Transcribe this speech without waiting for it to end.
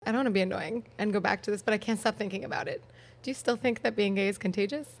I don't want to be annoying and go back to this, but I can't stop thinking about it. Do you still think that being gay is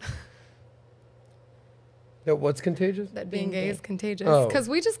contagious? That what's contagious? That being gay is contagious. Oh. Because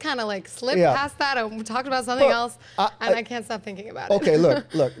we just kind of like slipped past that and we talked about something else, and I can't stop thinking about it. Okay, look.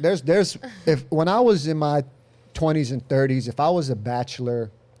 When I was in my 20s and 30s, if I was a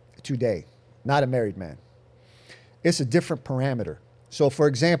bachelor today, not a married man, it's a different parameter. So, for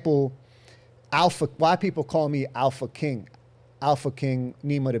example, why people call me Alpha King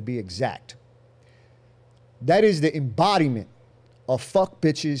Nima to be exact. That is the embodiment of fuck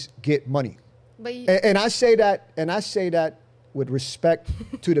bitches get money. But And I say that with respect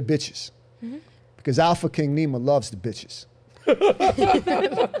to the bitches. Because Alpha King Nima loves the bitches.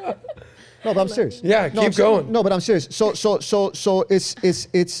 No, but I'm serious. Yeah, keep going. No, but I'm serious. So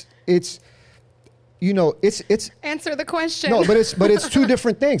it's you know, it's answer the question. No, but it's two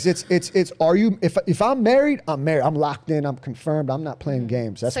different things. It's are you if I'm married, I'm married. I'm locked in, I'm confirmed, I'm not playing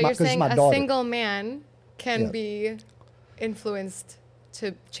games. That's so you're saying my a daughter. single man can be influenced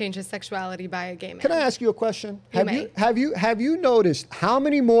to change his sexuality by a gay man. Can I ask you a question? Have you noticed how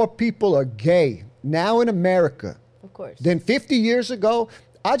many more people are gay now in America? Of course. Than 50 years ago?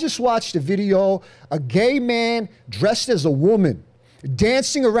 I just watched a video, a gay man dressed as a woman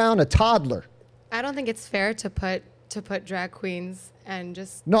dancing around a toddler. I don't think it's fair to put drag queens and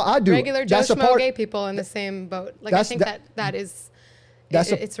just I do. regular Joe Schmo gay people in the same boat. Like I think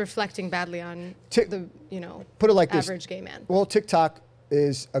it's reflecting badly on the put it like average this. Gay man. Well, TikTok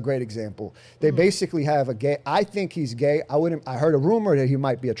is a great example. They basically have a gay. I think he's gay. I heard a rumor that he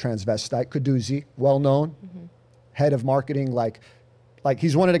might be a transvestite. Kuduzi, well known, head of marketing. Like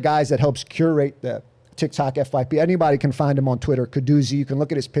he's one of the guys that helps curate the TikTok FYP. Anybody can find him on Twitter. Kuduzi. You can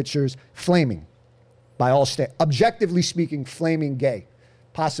look at his pictures. Flaming, by all objectively speaking, flaming gay,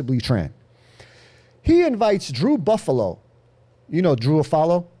 possibly trans. He invites Drew Buffalo. You know Drew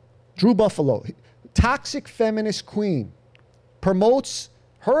Afalo? Drew Buffalo, toxic feminist queen, promotes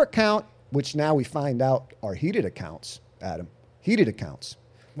her account, which now we find out are heated accounts, Adam. Heated accounts.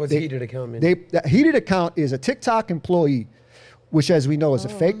 What's heated account mean? That heated account is a TikTok employee, which as we know is a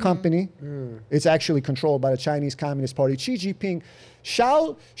fake company. It's actually controlled by the Chinese Communist Party. Xi Jinping,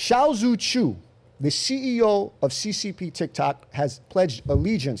 Xiao Zhu, the CEO of CCP TikTok, has pledged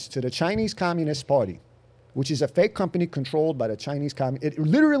allegiance to the Chinese Communist Party, which is a fake company controlled by the Chinese Communist. It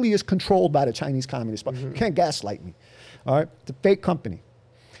literally is controlled by the Chinese Communist Party. You can't gaslight me. All right? It's a fake company.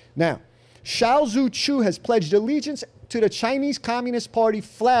 Now, Xiao Zhu has pledged allegiance to the Chinese Communist Party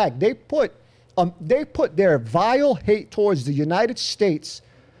flag. They put their vile hate towards the United States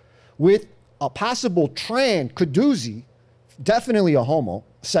with a possible trans, Kuduzi, definitely a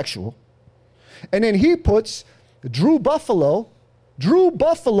homosexual. And then he puts Drew Buffalo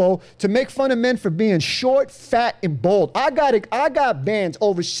to make fun of men for being short, fat, and bold. I got banned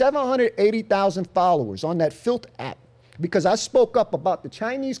over 780,000 followers on that filth app because I spoke up about the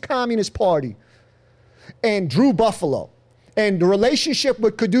Chinese Communist Party and Drew Buffalo and the relationship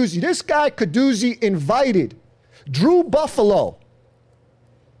with Kuduzi. This guy, Kuduzi, invited Drew Buffalo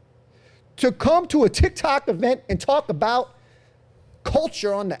to come to a TikTok event and talk about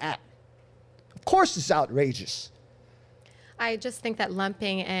culture on the app. Of course it's outrageous. I just think that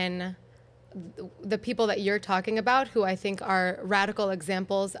lumping in the people that you're talking about, who I think are radical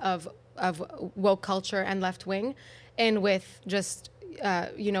examples of woke culture and left wing, and with just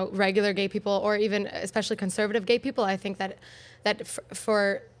regular gay people, or even especially conservative gay people, I think that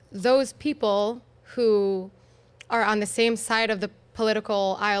for those people who are on the same side of the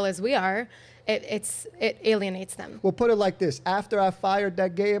political aisle as we are, it alienates them. Well, put it like this. After I fired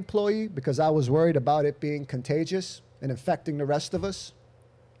that gay employee because I was worried about it being contagious and infecting the rest of us,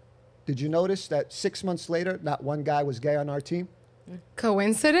 did you notice that 6 months later, not one guy was gay on our team?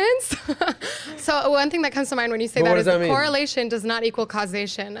 Coincidence? So one thing that comes to mind when you say that is that correlation does not equal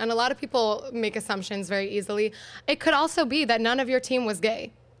causation. And a lot of people make assumptions very easily. It could also be that none of your team was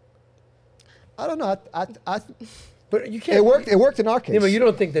gay. I don't know. But you can't. It worked in our case. Yeah, but you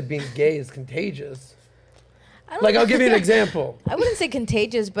don't think that being gay is contagious? I'll give you an example. I wouldn't say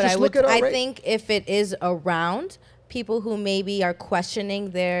contagious, but I think if it is around people who maybe are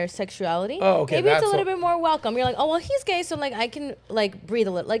questioning their sexuality, maybe it's a little bit more welcome. You're like, oh, well, he's gay, so I can breathe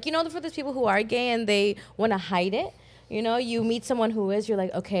a little. For those people who are gay and they want to hide it, you meet someone who is, you're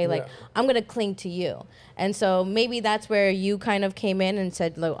like, okay, I'm going to cling to you. And so maybe that's where you kind of came in and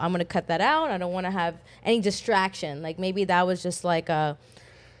said, look, I'm going to cut that out. I don't want to have any distraction. Maybe that was just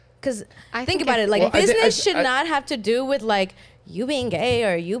because think about it, business should not have to do with you being gay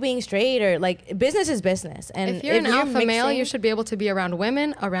or you being straight, or business is business. And if you're an alpha male, you should be able to be around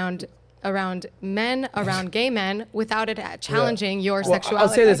women, around around men, around gay men, without it challenging your sexuality.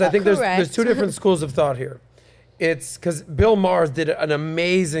 I'll say this. I think there's two different schools of thought here. It's because Bill Maher did an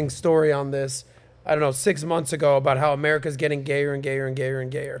amazing story on this, I don't know, 6 months ago about how America's getting gayer and gayer and gayer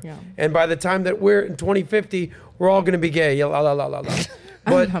and gayer. Yeah. And by the time that we're in 2050, we're all going to be gay. Yeah, la, la, la, la, la.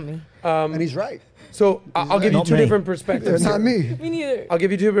 But, and he's right. So I'll give you two different perspectives. Not me. Me neither. I'll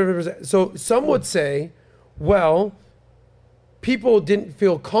give you two different perspectives. So some would say, well, people didn't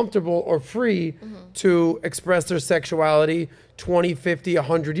feel comfortable or free to express their sexuality 20, 50,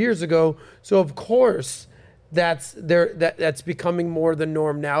 100 years ago. So of course, that's becoming more the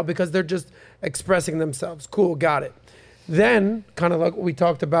norm now because they're just expressing themselves. Cool, got it. Then, kind of like what we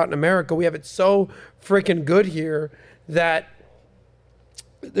talked about in America, we have it so freaking good here that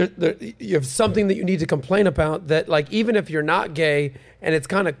you have something that you need to complain about, that like even if you're not gay and it's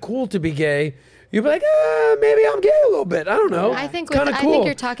kind of cool to be gay, you'd be like, maybe I'm gay a little bit. I don't know. I think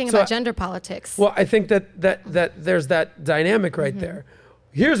you're talking about gender politics. Well, I think that there's that dynamic right there.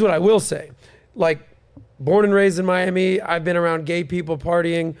 Here's what I will say. Like, born and raised in Miami, I've been around gay people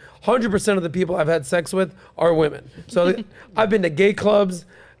partying. 100% of the people I've had sex with are women. So I've been to gay clubs.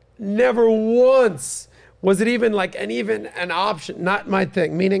 Never once was it even like an option. Not my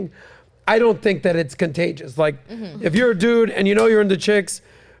thing. Meaning, I don't think that it's contagious. Like, if you're a dude and you know you're into chicks,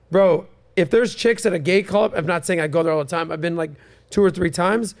 bro, if there's chicks at a gay club, I'm not saying I go there all the time. I've been like 2 or 3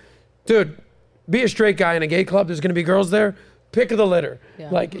 times. Dude, be a straight guy in a gay club. There's going to be girls there. Pick of the litter. Yeah.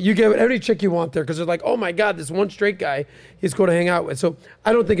 Like, you get any chick you want there because they're like, oh my God, this one straight guy he's going to hang out with. So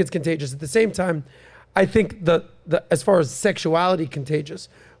I don't think it's contagious. At the same time, I think the as far as sexuality contagious,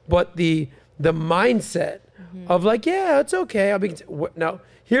 but the mindset of like, yeah, it's okay. Now,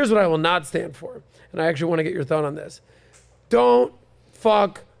 here's what I will not stand for. And I actually want to get your thought on this. Don't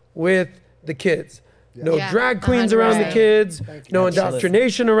fuck with the kids. No drag queens around the kids. No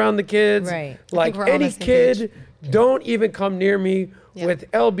indoctrination around the kids. Right. Like any kid, don't even come near me with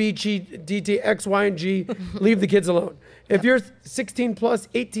LBGDT, X, Y, and G. Leave the kids alone. If you're 16 plus,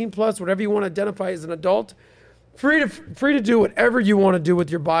 18 plus, whatever you want to identify as an adult, free to do whatever you want to do with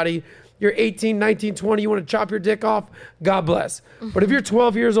your body. You're 18, 19, 20, you want to chop your dick off, God bless. But if you're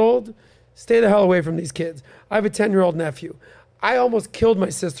 12 years old, stay the hell away from these kids. I have a 10-year-old nephew. I almost killed my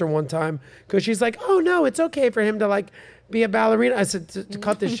sister one time because she's like, oh no, it's okay for him to like be a ballerina. I said, to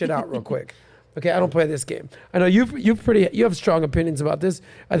cut this shit out real quick. Okay, I don't play this game. I know you have strong opinions about this.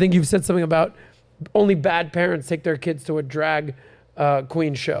 I think you've said something about only bad parents take their kids to a drag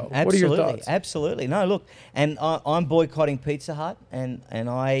queen show. Absolutely, what are your thoughts? Absolutely. No, look, and I'm boycotting Pizza Hut, and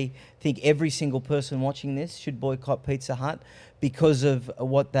I think every single person watching this should boycott Pizza Hut because of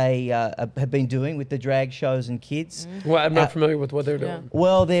what they have been doing with the drag shows and kids. Well, I'm not familiar with what they're doing.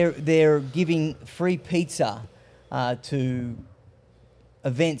 Well, they're giving free pizza to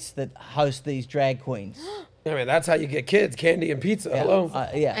events that host these drag queens. I mean, that's how you get kids, candy and pizza. Hello.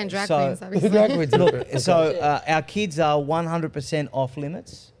 And drag queens, obviously. Drag queens. Look, so our kids are 100% off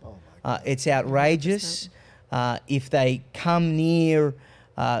limits. Oh my God. It's outrageous. If they come near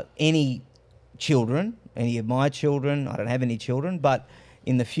any children, any of my children, I don't have any children, but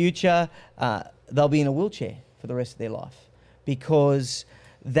in the future, they'll be in a wheelchair for the rest of their life, because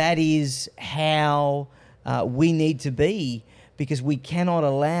that is how we need to be, because we cannot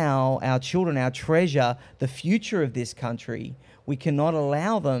allow our children, our treasure, the future of this country, we cannot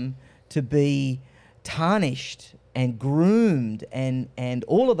allow them to be tarnished and groomed and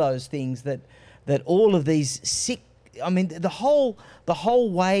all of those things that all of these sick, I mean, the whole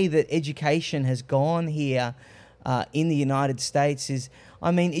way that education has gone here in the United States is, I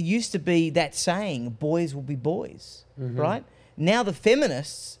mean, it used to be that saying, boys will be boys, right? Now the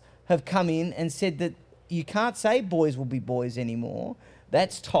feminists have come in and said that you can't say boys will be boys anymore.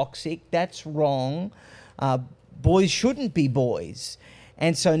 That's toxic. That's wrong. Boys shouldn't be boys.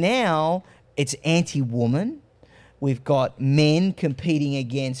 And so now it's anti-woman. We've got men competing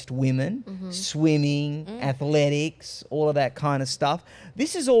against women, swimming, athletics, all of that kind of stuff.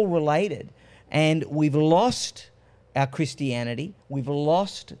 This is all related. And we've lost our Christianity. We've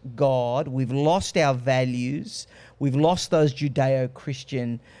lost God. We've lost our values. We've lost those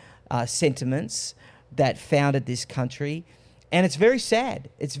Judeo-Christian sentiments that founded this country. And it's very sad.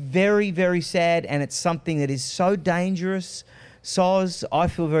 It's very, very sad. And it's something that is so dangerous. Soz, I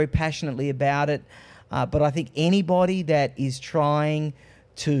feel very passionately about it. But I think anybody that is trying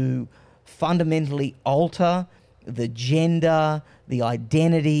to fundamentally alter the gender, the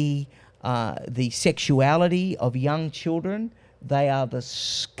identity, the sexuality of young children, they are the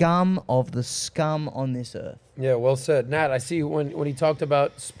scum of the scum on this earth. Yeah, well said. Nat, I see when he talked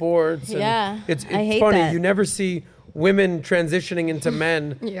about sports. And yeah, it's I hate funny. that. You never see women transitioning into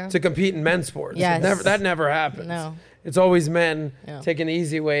men to compete in men's sports. Yes. That never happens. No. It's always men taking the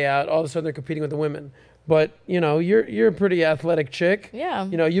easy way out. All of a sudden they're competing with the women. But, you're a pretty athletic chick. Yeah.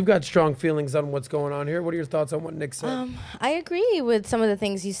 You've got strong feelings on what's going on here. What are your thoughts on what Nick said? I agree with some of the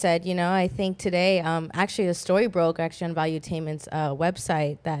things you said. I think today, actually a story broke on Valuetainment's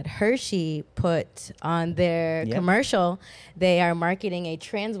website that Hershey put on their commercial. They are marketing a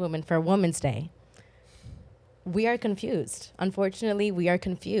trans woman for Women's Day. We are confused. Unfortunately, we are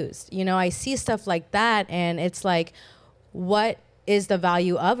confused. I see stuff like that, and it's like, what is the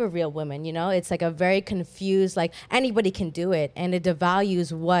value of a real woman? It's like a very confused, like anybody can do it, and it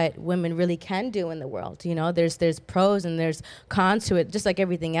devalues what women really can do in the world. There's pros and there's cons to it, just like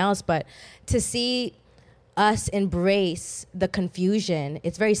everything else. But to see us embrace the confusion,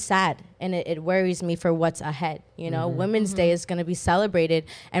 it's very sad, and it worries me for what's ahead. Women's Day is going to be celebrated,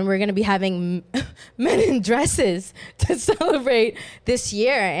 and we're going to be having men in dresses to celebrate this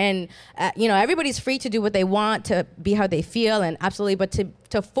year. And everybody's free to do what they want, to be how they feel, and absolutely. But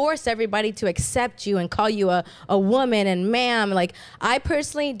to force everybody to accept you and call you a woman and ma'am, like, I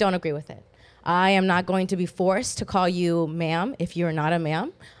personally don't agree with it. I am not going to be forced to call you ma'am if you're not a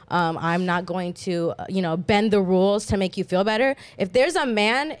ma'am. I'm not going to, bend the rules to make you feel better. If there's a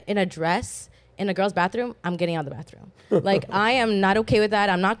man in a dress in a girl's bathroom, I'm getting out of the bathroom. Like, I am not okay with that.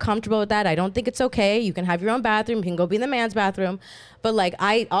 I'm not comfortable with that. I don't think it's okay. You can have your own bathroom. You can go be in the man's bathroom. But, like,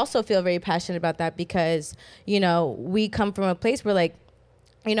 I also feel very passionate about that because, we come from a place where, like,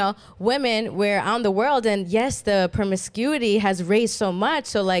 women, we're out in the world, and yes, the promiscuity has raised so much.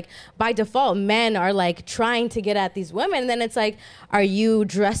 So, like, by default, men are like trying to get at these women. And then it's like, are you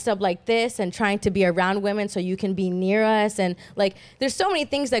dressed up like this and trying to be around women so you can be near us? And like, there's so many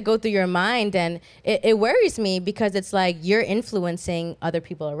things that go through your mind, and it worries me because it's like you're influencing other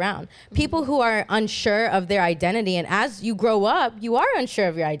people around. People who are unsure of their identity, and as you grow up, you are unsure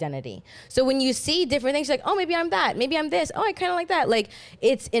of your identity. So when you see different things, like, oh, maybe I'm that, maybe I'm this, oh, I kind of like that, like,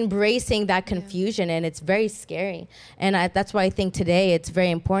 it's embracing that confusion, and it's very scary. And that's why I think today it's very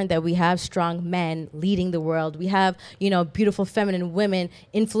important that we have strong men leading the world. We have, beautiful feminine women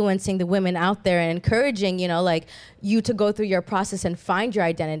influencing the women out there and encouraging, like, you to go through your process and find your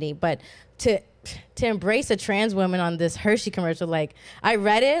identity. But to embrace a trans woman on this Hershey commercial, like, I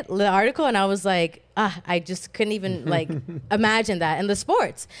read the article, and I was like, I just couldn't even like imagine that. In the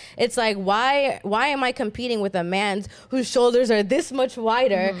sports, it's like, why am I competing with a man whose shoulders are this much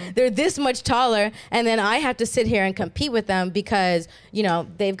wider, they're this much taller, and then I have to sit here and compete with them because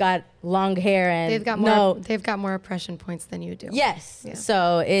they've got long hair and they've got more oppression points than you do. Yes. Yeah.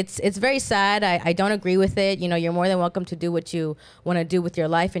 So it's very sad. I don't agree with it. You're more than welcome to do what you want to do with your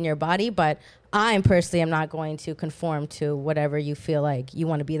life and your body, but I personally am not going to conform to whatever you feel like you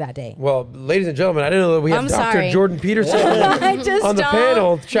want to be that day. Well, ladies and gentlemen, I didn't know that we have Dr. Jordan Peterson on the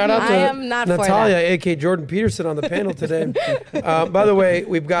panel. Shout out to Natalia, a.k.a. Jordan Peterson, on the panel today. By the way,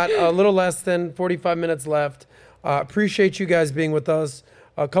 we've got a little less than 45 minutes left. Appreciate you guys being with us.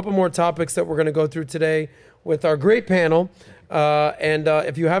 A couple more topics that we're going to go through today with our great panel. And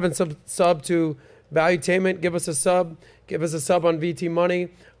if you haven't subbed to Valuetainment, give us a sub. Give us a sub on VT Money.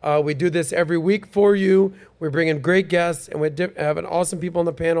 We do this every week for you. We bring in great guests, and we have an awesome people on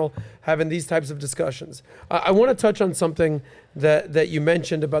the panel having these types of discussions. I want to touch on something that you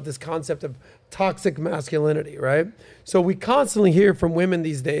mentioned about this concept of toxic masculinity, right? So we constantly hear from women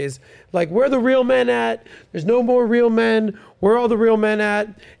these days, like, where are the real men at? There's no more real men. Where are all the real men at?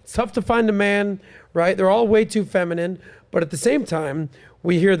 It's tough to find a man, right? They're all way too feminine. But at the same time,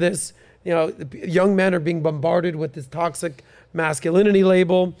 we hear this, young men are being bombarded with this toxic masculinity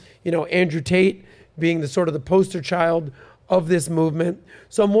label, Andrew Tate being the sort of the poster child of this movement.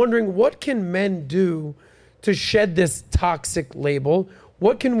 So I'm wondering, what can men do to shed this toxic label?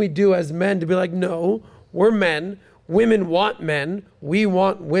 What can we do as men to be like, no, we're men. Women want men. We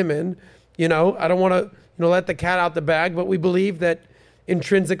want women. I don't want to, let the cat out the bag, but we believe that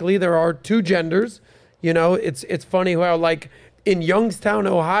intrinsically there are two genders. It's funny how, like, in Youngstown,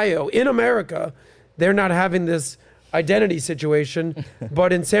 Ohio, in America, they're not having this identity situation,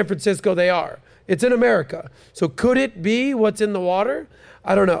 but in San Francisco they are. It's in America. So could it be what's in the water?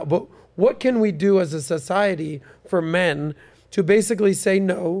 I don't know. But what can we do as a society for men to basically say,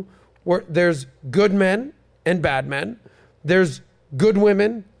 no, there's good men and bad men. There's good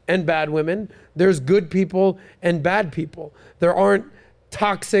women and bad women. There's good people and bad people. There aren't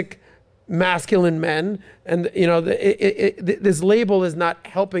toxic masculine men. And, this label is not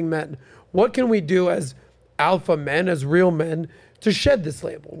helping men. What can we do as alpha men, as real men, to shed this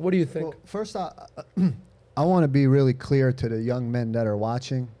label? What do you think? Well, first, I want to be really clear to the young men that are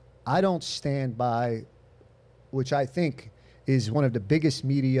watching. I don't stand by which I think is one of the biggest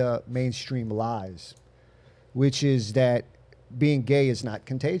media mainstream lies, which is that being gay is not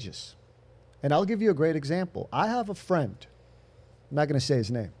contagious. And I'll give you a great example. I have a friend, I'm not going to say his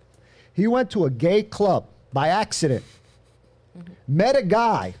name. He went to a gay club by accident, met a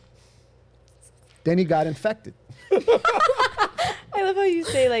guy, then he got infected. I love how you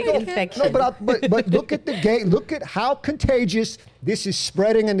say like infection. No, but look at look at how contagious this is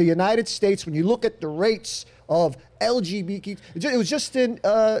spreading in the United States when you look at the rates of LGBT. It was just in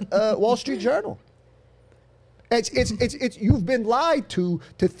Wall Street Journal. It's you've been lied to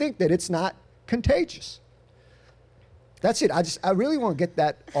think that it's not contagious. That's it. I really want to get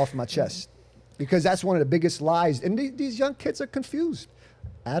that off my chest because that's one of the biggest lies. And these young kids are confused,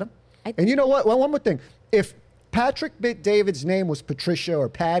 Adam. And you know what? One more thing. If Patrick David's name was Patricia or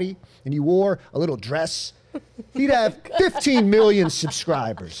Patty and he wore a little dress, he'd have 15 million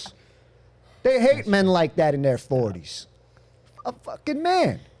subscribers. They hate men like that in their 40s. A fucking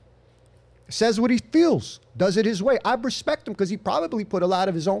man. Says what he feels, does it his way. I respect him because he probably put a lot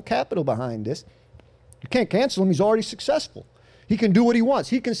of his own capital behind this. You can't cancel him. He's already successful. He can do what he wants.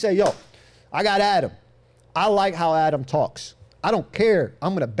 He can say, yo, I got Adam. I like how Adam talks. I don't care.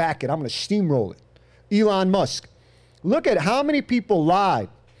 I'm going to back it. I'm going to steamroll it. Elon Musk. Look at how many people lied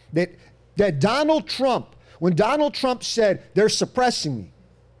that Donald Trump, when Donald Trump said, they're suppressing me.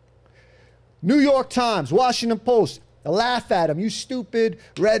 New York Times, Washington Post, laugh at him. You stupid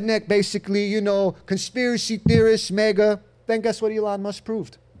redneck, basically, you know, conspiracy theorist, mega. Then guess what Elon Musk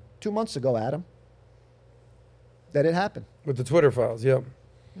proved 2 months ago, Adam? That it happened. With the Twitter files, yeah.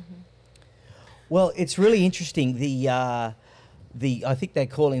 Mm-hmm. Well, it's really interesting. I think they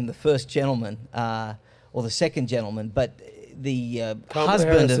call him the first gentleman or the second gentleman, but the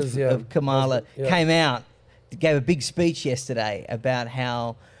husband of Kamala came out, gave a big speech yesterday about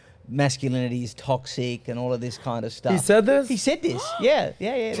how masculinity is toxic and all of this kind of stuff. He said this? He said this. Yeah.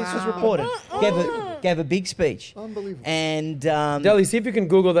 This was reported. Gave a big speech. Unbelievable. And Deli, see if you can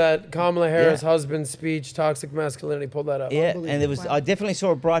Google that Kamala Harris husband speech, toxic masculinity. Pull that up. Yeah, and there was. I definitely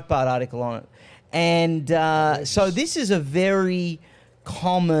saw a Breitbart article on it. And so this is a very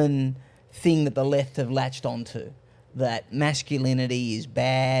common thing that the left have latched onto, that masculinity is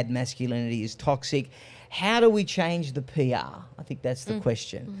bad, masculinity is toxic. How do we change the PR? I think that's the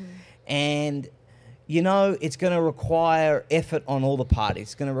question. Mm-hmm. And, you know, it's going to require effort on all the parties.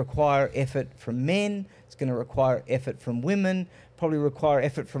 It's going to require effort from men. It's going to require effort from women, probably require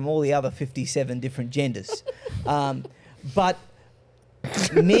effort from all the other 57 different genders. But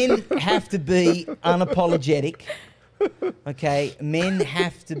men have to be unapologetic. Okay, men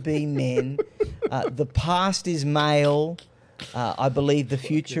have to be men. The past is male. I believe the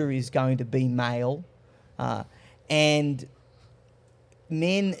future is going to be male. And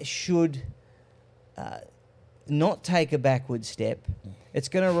men should not take a backward step. It's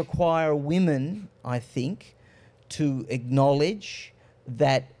going to require women, I think, to acknowledge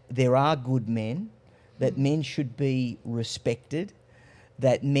that there are good men, that men should be respected,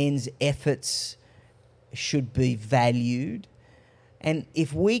 that men's efforts should be valued. And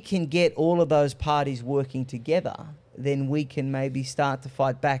if we can get all of those parties working together, then we can maybe start to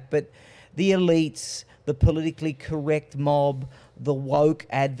fight back. But the elites, the politically correct mob, the woke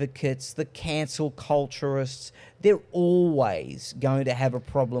advocates, the cancel culturists, they're always going to have a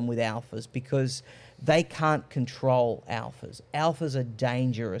problem with alphas because they can't control alphas. Alphas are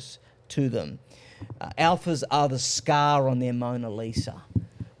dangerous to them. Alphas are the scar on their Mona Lisa.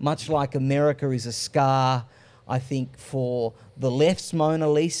 Much like America is a scar, I think, for the left's Mona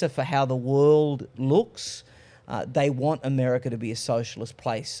Lisa, for how the world looks. They want America to be a socialist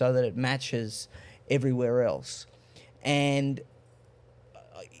place so that it matches everywhere else. And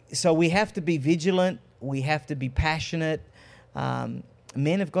so we have to be vigilant. We have to be passionate.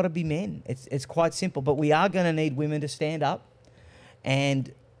 Men have got to be men. It's quite simple. But we are going to need women to stand up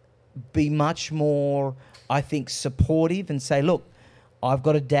and be much more, I think, supportive and say, look, I've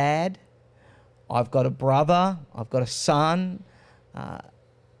got a dad, I've got a brother, I've got a son,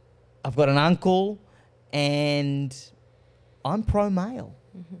 I've got an uncle, and I'm pro-male.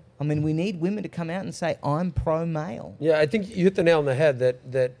 Mm-hmm. I mean, we need women to come out and say, I'm pro-male. Yeah, I think you hit the nail on the head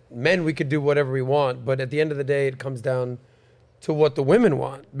that men, we could do whatever we want, but at the end of the day, it comes down to what the women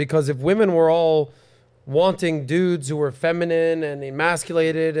want. Because if women were all wanting dudes who were feminine and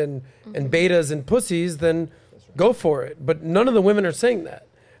emasculated and betas and pussies, then go for it. But none of the women are saying that.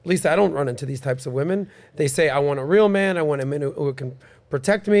 At least I don't run into these types of women. They say, I want a real man. I want a man who can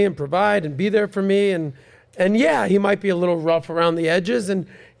protect me and provide and be there for me. And yeah, he might be a little rough around the edges. And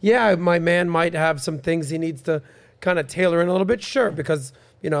yeah, my man might have some things he needs to kind of tailor in a little bit. Sure, because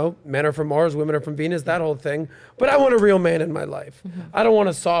men are from Mars, women are from Venus, that whole thing. But I want a real man in my life. I don't want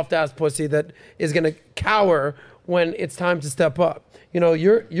a soft ass pussy that is going to cower when it's time to step up.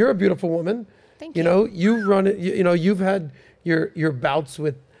 You're a beautiful woman. Thank you. You've run it. You've had your bouts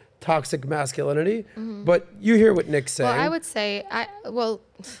with toxic masculinity, but you hear what Nick's saying. Well, I would say,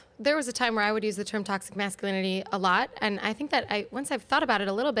 there was a time where I would use the term toxic masculinity a lot. And I think that once I've thought about it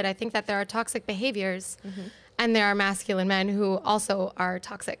a little bit, I think that there are toxic behaviors and there are masculine men who also are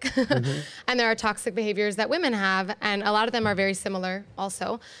toxic. And there are toxic behaviors that women have. And a lot of them are very similar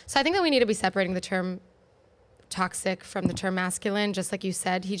also. So I think that we need to be separating the term toxic from the term masculine. Just like you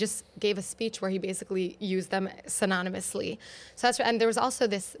said, he just gave a speech where he basically used them synonymously. So that's right. And there was also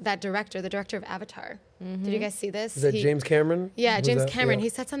the director of Avatar. Did you guys see this? Is that James Cameron? Yeah, James Cameron. Yeah. He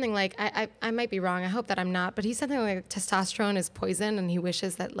said something like, I might be wrong, I hope that I'm not, but he said something like testosterone is poison, and he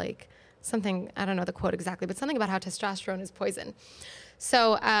wishes that something, I don't know the quote exactly, but something about how testosterone is poison.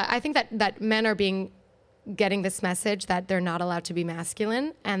 So I think that men are getting this message that they're not allowed to be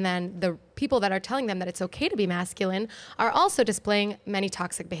masculine, and then the people that are telling them that it's okay to be masculine are also displaying many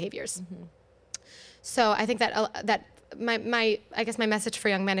toxic behaviors. So I think that my message for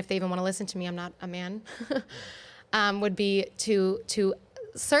young men, if they even want to listen to me, I'm not a man, would be to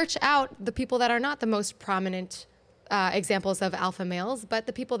search out the people that are not the most prominent examples of alpha males, but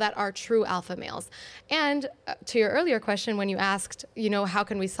the people that are true alpha males. And to your earlier question, when you asked, how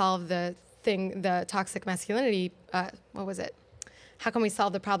can we solve the toxic masculinity, what was it? How can we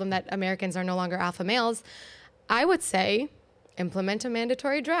solve the problem that Americans are no longer alpha males? I would say implement a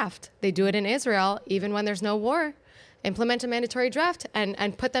mandatory draft. They do it in Israel, even when there's no war. Implement a mandatory draft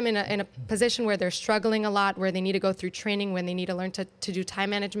and put them in a position where they're struggling a lot, where they need to go through training, when they need to learn to do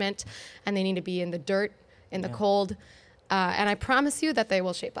time management, and they need to be in the dirt, in the cold. And I promise you that they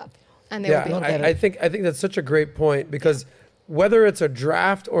will shape up. And they will be better. I think that's such a great point, because whether it's a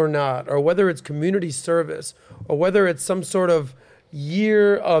draft or not, or whether it's community service, or whether it's some sort of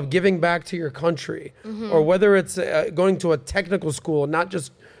year of giving back to your country, or whether it's going to a technical school, not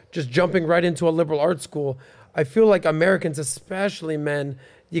just jumping right into a liberal arts school, I feel like Americans, especially men,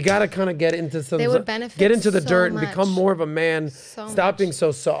 you got to kind of get into the dirt and become more of a man. Stop being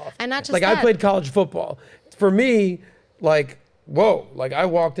so soft. And not just I played college football. For me, I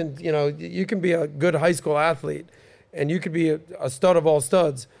walked in. You can be a good high school athlete, and you could be a stud of all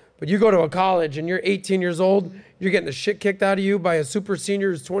studs, but you go to a college and you're 18 years old, you're getting the shit kicked out of you by a super senior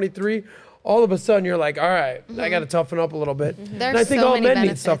who's 23. All of a sudden, you're like, all right, I got to tough up a little bit. And I think all men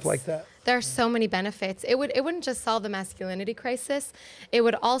need stuff like that. There are so many benefits. It wouldn't just solve the masculinity crisis. It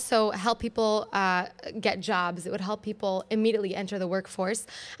would also help people get jobs. It would help people immediately enter the workforce.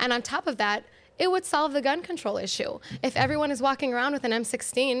 And on top of that, it would solve the gun control issue. If everyone is walking around with an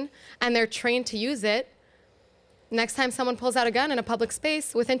M16 and they're trained to use it, next time someone pulls out a gun in a public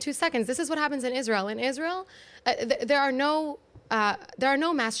space, within 2 seconds, this is what happens in Israel. In Israel, there are no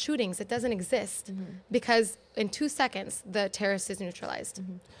mass shootings. It doesn't exist because in 2 seconds, the terrorist is neutralized.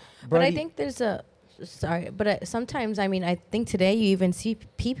 But I think sometimes, I think today you even see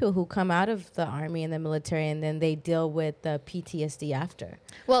people who come out of the army and the military and then they deal with the PTSD after.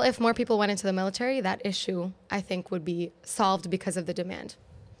 Well, if more people went into the military, that issue, I think, would be solved because of the demand.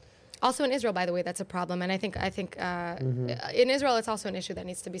 Also in Israel, by the way, that's a problem. And I think in Israel, it's also an issue that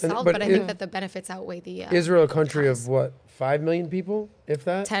needs to be solved. But I think that the benefits outweigh the Israel, a country of what, 5 million people, if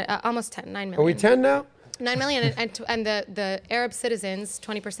that? Almost 9 million. Are we 10 now? 9 million. And the Arab citizens,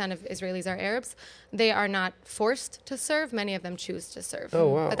 20% of Israelis are Arabs. They are not forced to serve. Many of them choose to serve. Oh,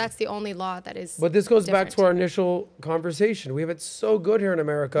 wow. But that's the only law that is But this goes different. back to our initial conversation. We have it so good here in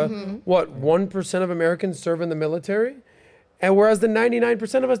America. What, 1% of Americans serve in the military? And whereas the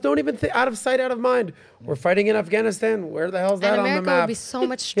 99% of us don't even out of sight, out of mind. We're fighting in Afghanistan. Where the hell's that on the map? And America would be so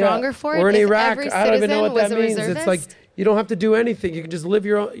much stronger for it. We're in if Iraq. every I don't even know what that was means. It's like you don't have to do anything. You can just live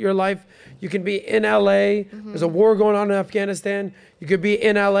your life. You can be in LA. There's a war going on in Afghanistan. You could be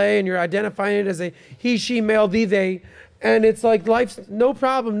in LA and you're identifying it as a he, she, male, they. And it's like life's no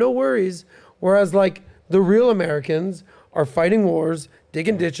problem, no worries. Whereas like the real Americans are fighting wars,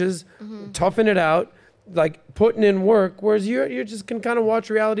 digging ditches, toughing it out, like putting in work, whereas you just can kind of watch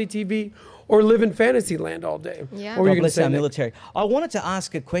reality TV or live in fantasy land all day. Yeah. What were you God bless say, our Nick? military. I wanted to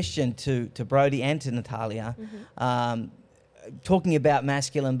ask a question to Brody and to Natalia, talking about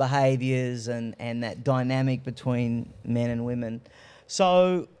masculine behaviours and that dynamic between men and women.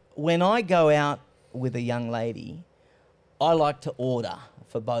 So when I go out with a young lady, I like to order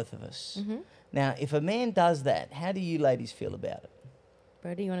for both of us. Now, if a man does that, how do you ladies feel about it?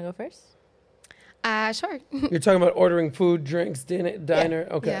 Brody, you want to go first? Sure. You're talking about ordering food, drinks, diner.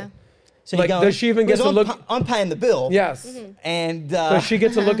 Okay. Yeah. So like, does she even get to look? I'm paying the bill. Yes. And does she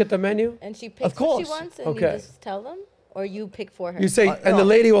get to look at the menu? And she picks what she wants, and Okay. you just tell them, or you pick for her. You say, and the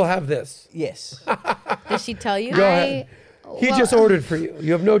lady will have this. Yes. Does she tell you? Go ahead. He just ordered for you.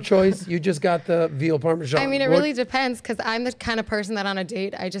 You have no choice. You just got the veal parmesan. I mean, it really depends, because I'm the kind of person that on a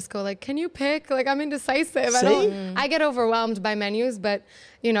date, I just go like, can you pick? Like, I'm indecisive. I get overwhelmed by menus, but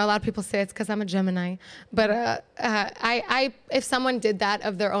you know, a lot of people say it's because I'm a Gemini. But if someone did that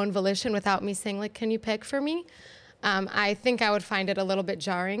of their own volition without me saying like, can you pick for me? I think I would find it a little bit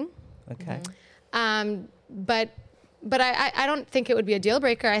jarring. Okay. But I don't think it would be a deal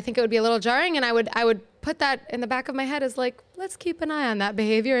breaker. I think it would be a little jarring, and I would put that in the back of my head as like, let's keep an eye on that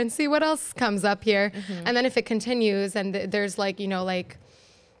behavior and see what else comes up here. And then if it continues and there's like, you know, like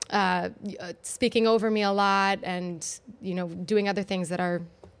speaking over me a lot and, you know, doing other things that are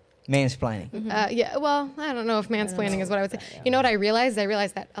mansplaining. yeah, well, I don't know if mansplaining is what I would say. You know what I realized? I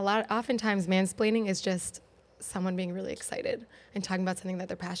realized that oftentimes mansplaining is just someone being really excited and talking about something that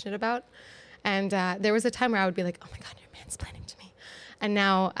they're passionate about. And there was a time where I would be like, oh my God, you're mansplaining to me. And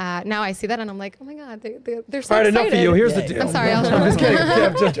now I see that and I'm like, oh my God, they're so excited. All right, enough of you. Here's the deal. I'm sorry, I'll I'm just kidding.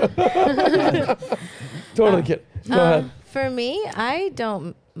 Totally kidding. Go ahead. For me, I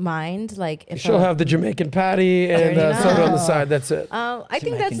don't mind like if She'll have the Jamaican patty and soda on the side. That's it. I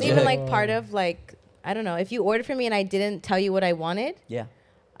think that's even like part of like, I don't know, if you ordered for me and I didn't tell you what I wanted,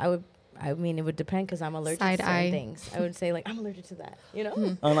 I mean, it would depend because I'm allergic to certain things. I would say, like, I'm allergic to that, you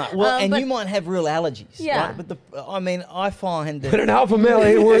know? Oh, no. Well, and you might have real allergies. Yeah. Right? But I mean, I find that... But an alpha male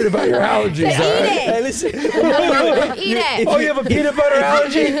ain't worried about your allergies, all right? Hey, listen. Eat it. Oh, you have a peanut butter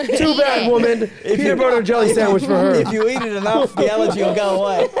allergy? Too bad, woman. Peanut butter and jelly sandwich for her. If you eat it enough, the allergy will go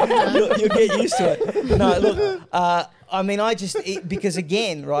away. You'll get used to it. No, look... I mean, I just... because,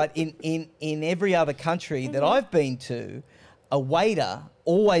 again, right, in every other country that I've been to, a waiter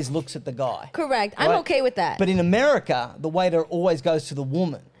always looks at the guy. Correct. Right? I'm okay with that. But in America, the waiter always goes to the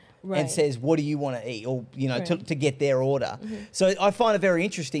woman and says, what do you want to eat? Or, you know, to get their order. So I find it very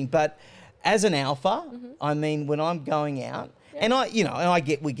interesting. But as an alpha, I mean, when I'm going out, and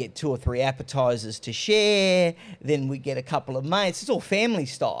we get 2 or 3 appetizers to share, then we get a couple of mates. It's all family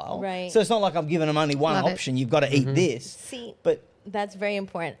style. Right. So it's not like I'm giving them only one option. You've got to eat this. See, but that's very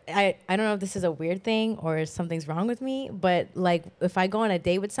important. I don't know if this is a weird thing or if something's wrong with me, but like if I go on a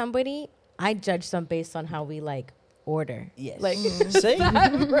date with somebody, I judge them based on how we like order. Yes. Like, see?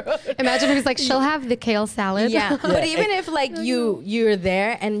 Imagine if he's like, she'll have the kale salad. Yeah. But even if like you're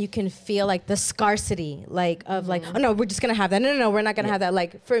there and you can feel like the scarcity, like of like, oh no, we're just gonna have that. No, we're not gonna have that.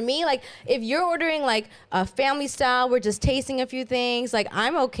 Like for me, like if you're ordering like a family style, we're just tasting a few things. Like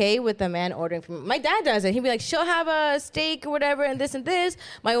I'm okay with the man ordering from. My dad does it. He'd be like, she'll have a steak or whatever, and this and this.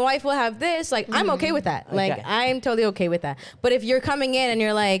 My wife will have this. Like I'm okay with that. Like I'm totally okay with that. But if you're coming in and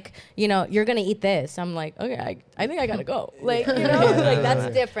you're like, you know, you're gonna eat this, I'm like, okay, I think I gotta go. Like, you know, like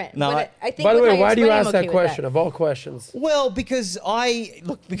that's different. No, but I think by the way, why do you ask okay that question of all questions? Well, because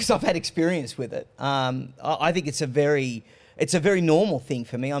I've had experience with it. I think it's a very normal thing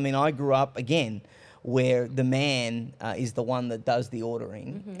for me. I mean, I grew up again where the man is the one that does the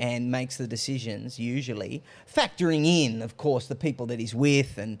ordering and makes the decisions, usually factoring in, of course, the people that he's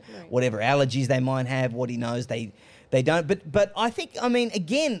with and whatever allergies they might have, what he knows they don't. But I think, I mean,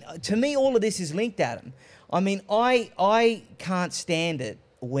 again, to me, all of this is linked, Adam. I mean, I can't stand it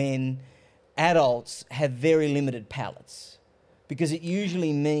when adults have very limited palates because it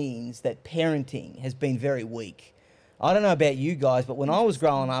usually means that parenting has been very weak. I don't know about you guys, but when I was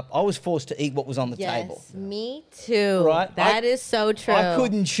growing up, I was forced to eat what was on the table. Yes, me too. Right? That is so true. I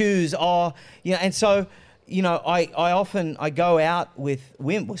couldn't choose. And so, you know, I go out with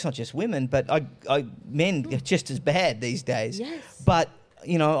women. Well, it's not just women, but men are just as bad these days. Yes. But,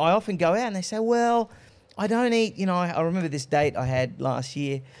 you know, I often go out and they say, well, I don't eat, you know, I remember this date I had last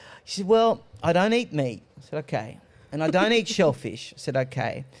year. She said, well, I don't eat meat. I said, okay. And I don't eat shellfish. I said,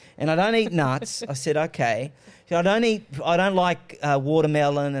 okay. And I don't eat nuts. I said, okay. She said, I don't like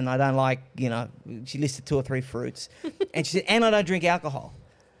watermelon and I don't like, you know, she listed 2 or 3 fruits. And she said, and I don't drink alcohol.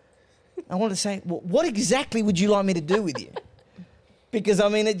 I wanted to say, well, what exactly would you like me to do with you? Because I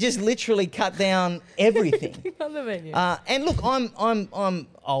mean, it just literally cut down everything. On the menu. And look, I'm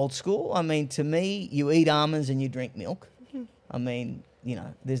old school. I mean, to me, you eat almonds and you drink milk. I mean, you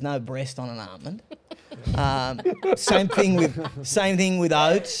know, there's no breast on an almond. Same thing with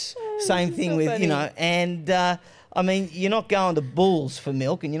oats. Same thing with funny. You know, and I mean, you're not going to bulls for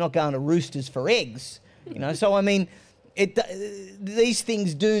milk, and you're not going to roosters for eggs. You know, so I mean, these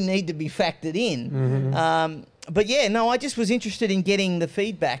things do need to be factored in. But yeah, no, I just was interested in getting the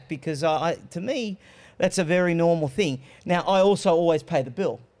feedback because to me, that's a very normal thing. Now, I also always pay the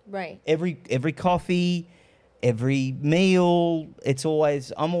bill. Right. Every coffee, every meal,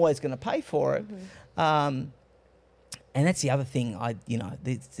 I'm always going to pay for it. And that's the other thing.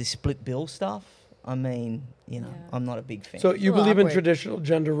 The split bill stuff. I mean, I'm not a big fan. So you believe in traditional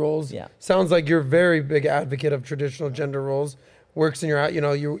gender roles? Yeah. Sounds like you're a very big advocate of traditional gender roles. Works in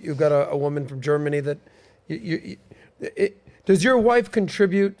your, you've got a woman from Germany that, does your wife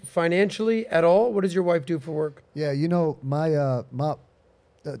contribute financially at all? What does your wife do for work? Yeah,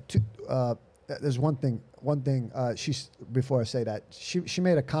 there's one thing. Before I say that, she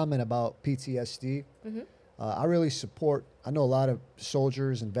made a comment about PTSD. I really support. I know a lot of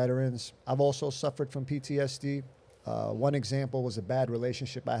soldiers and veterans. I've also suffered from PTSD. One example was a bad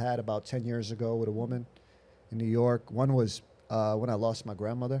relationship I had about 10 years ago with a woman in New York. One was when I lost my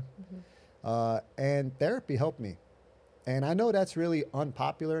grandmother. And therapy helped me. And I know that's really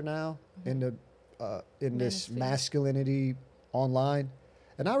unpopular now in this masculinity online.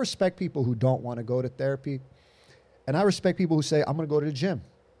 And I respect people who don't want to go to therapy. And I respect people who say, I'm going to go to the gym.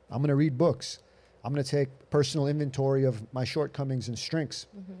 I'm going to read books. I'm going to take personal inventory of my shortcomings and strengths.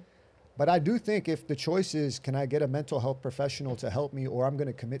 But I do think if the choice is, can I get a mental health professional to help me, or I'm going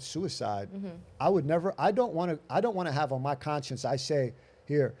to commit suicide, I don't want to have on my conscience, I say,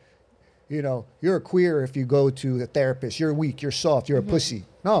 here, you're a queer if you go to a therapist. You're weak, you're soft, you're a pussy.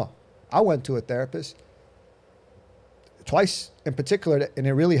 No, I went to a therapist twice in particular, and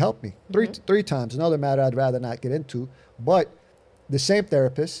it really helped me. Three times. Another matter I'd rather not get into, but the same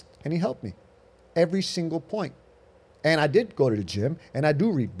therapist, and he helped me. Every single point. And I did go to the gym, and I do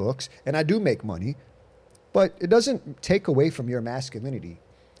read books, and I do make money, but it doesn't take away from your masculinity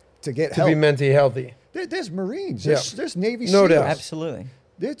to get help. To be mentally healthy. There's Marines, there's Navy No SEALs. doubt. Absolutely.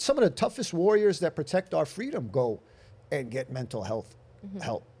 Some of the toughest warriors that protect our freedom go and get mental health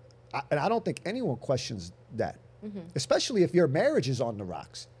help. And I don't think anyone questions that, especially if your marriage is on the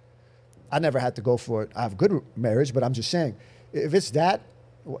rocks. I never had to go for it. I have a good marriage, but I'm just saying, if it's that,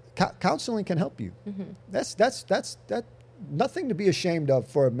 counseling can help you. That's nothing to be ashamed of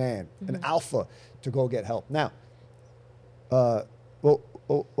for a man, an alpha, to go get help. Now, what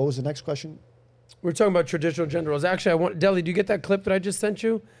was the next question? We're talking about traditional gender roles. Actually, Deli, do you get that clip that I just sent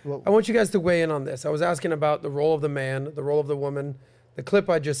you? I want you guys to weigh in on this. I was asking about the role of the man, the role of the woman, the clip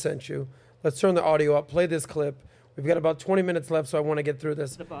I just sent you. Let's turn the audio up, play this clip. We've got about 20 minutes left, so I want to get through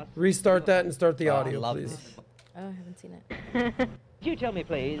this. Restart that and start the audio, please. Oh, I haven't seen it. Could you tell me,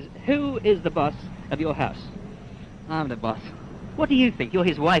 please, who is the boss of your house? I'm the boss. What do you think? You're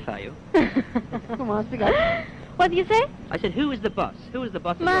his wife, are you? Come on, speak up. What did you say? I said, who is the boss? Who is the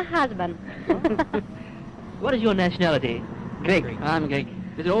boss? My husband. What is your nationality? Greek. I'm Greek.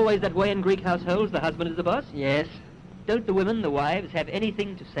 Is it always that way in Greek households? The husband is the boss? Yes. Don't the women, the wives, have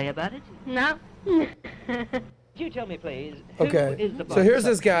anything to say about it? No. Could you tell me, please, who is the boss? So here's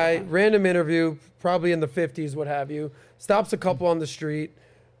this guy, random interview, probably in the 50s, what have you, stops a couple on the street.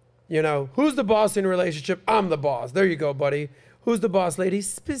 Who's the boss in a relationship? I'm the boss. There you go, buddy. Who's the boss, lady?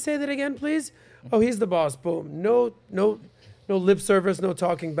 Say that again, please. Oh, he's the boss. Boom. No lip service, no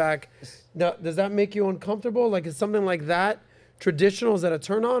talking back. Now, does that make you uncomfortable? Like, is something like that traditional? Is that a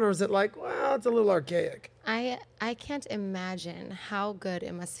turn on, or is it like, well, it's a little archaic? I can't imagine how good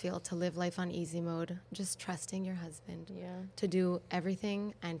it must feel to live life on easy mode, just trusting your husband to do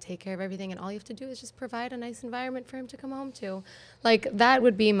everything and take care of everything, and all you have to do is just provide a nice environment for him to come home to. Like, that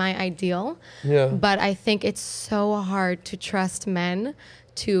would be my ideal. Yeah. But I think it's so hard to trust men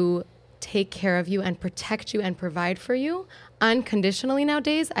to take care of you and protect you and provide for you unconditionally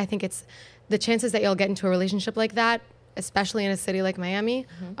nowadays. I think it's the chances that you'll get into a relationship like that, especially in a city like Miami,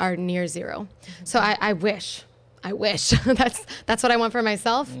 are near zero. So I wish that's what I want for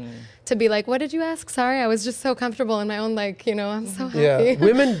myself, to be like, what did you ask? Sorry, I was just so comfortable in my own, I'm so happy. Yeah,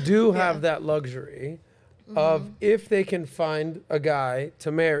 women do have that luxury of, if they can find a guy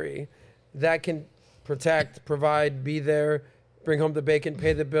to marry that can protect, provide, be there, bring home the bacon,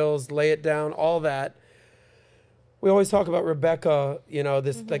 pay the bills, lay it down, all that. We always talk about Rebecca,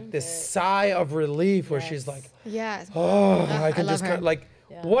 this sigh of relief where she's like, yes, I can just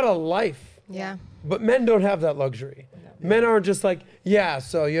what a life. Yeah. But men don't have that luxury. No. Men aren't just like,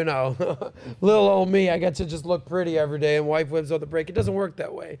 so little old me, I get to just look pretty every day and wife whips on the break. It doesn't work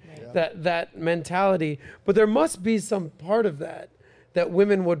that way. Yeah. That mentality. But there must be some part of that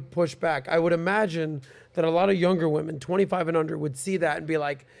women would push back. I would imagine that a lot of younger women, 25 and under, would see that and be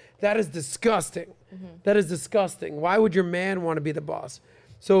like, that is disgusting. That is disgusting. Why would your man want to be the boss?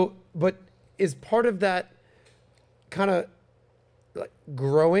 So, but is part of that kind of like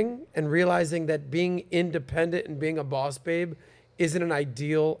growing and realizing that being independent and being a boss babe isn't an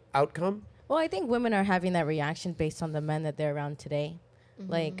ideal outcome? Well, I think women are having that reaction based on the men that they're around today.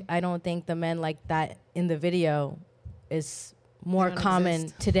 Like, I don't think the men like that in the video is more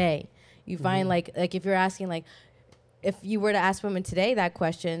common today. You find like if you're asking, like, if you were to ask women today that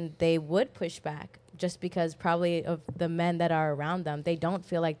question, they would push back just because probably of the men that are around them. They don't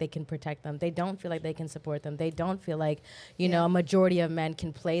feel like they can protect them. They don't feel like they can support them. They don't feel like, you know, a majority of men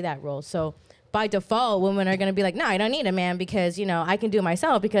can play that role. So by default, women are going to be like, no, I don't need a man because, you know, I can do it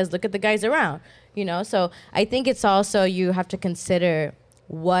myself because look at the guys around, you know? So I think it's also, you have to consider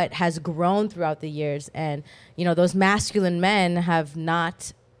what has grown throughout the years. And, you know, those masculine men have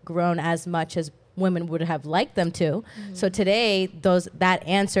not grown as much as women would have liked them to. So today, that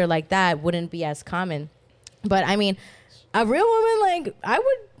answer like that wouldn't be as common. But I mean, a real woman, like,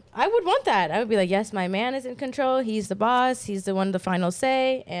 I would want that. I would be like, yes, my man is in control. He's the boss. He's the one with the final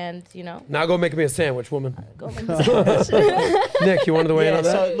say. And, you know. Now go make me a sandwich, woman. Go make me a sandwich. Nick, you wanted to weigh in on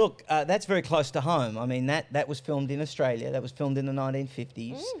that? So look, that's very close to home. I mean, that was filmed in Australia. That was filmed in the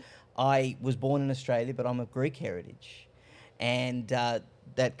 1950s. I was born in Australia, but I'm of Greek heritage. And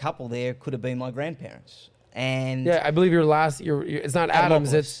that couple there could have been my grandparents. And yeah, I believe it's not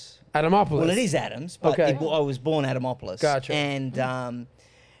Adams, it's Adamopoulos. Well, it is Adams, but I was born Adamopoulos. Gotcha.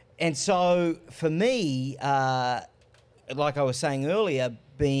 And so for me, like I was saying earlier,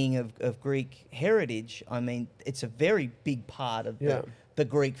 being of Greek heritage, I mean, it's a very big part of the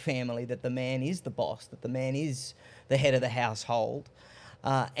Greek family, that the man is the boss, that the man is the head of the household.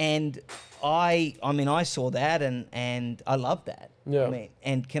 And I saw that and I loved that. Yeah. I mean,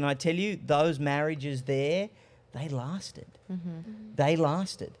 and can I tell you, those marriages there, they lasted. They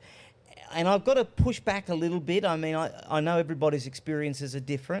lasted. And I've got to push back a little bit. I mean, I know everybody's experiences are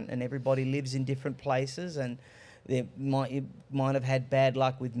different and everybody lives in different places, and you might have had bad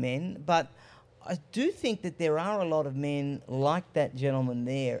luck with men. But I do think that there are a lot of men like that gentleman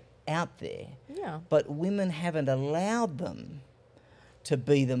there out there. Yeah. But women haven't allowed them to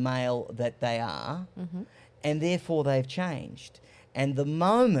be the male that they are, and therefore they've changed. And the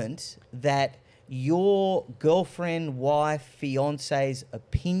moment that your girlfriend, wife, fiance's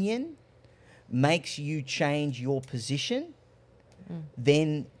opinion makes you change your position,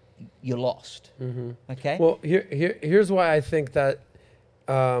 then you're lost. Okay? Well, here's why I think that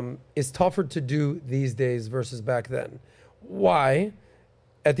is tougher to do these days versus back then. Why?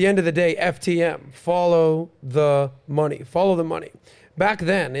 At the end of the day, FTM, follow the money. Follow the money. Back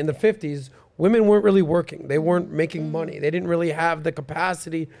then, in the 50s, women weren't really working. They weren't making money. They didn't really have the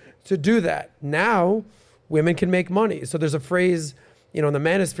capacity to do that. Now, women can make money. So there's a phrase, you know, in the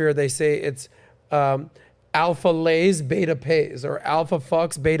manosphere, they say it's alpha lays, beta pays, or alpha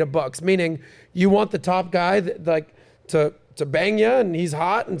fucks, beta bucks, meaning you want the top guy to bang you, and he's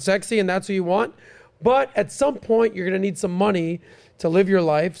hot and sexy, and that's who you want. But at some point, you're going to need some money to live your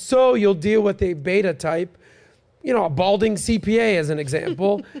life. So you'll deal with a beta type, you know, a balding CPA as an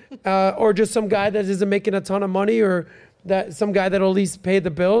example, or just some guy that isn't making a ton of money, or that some guy that'll at least pay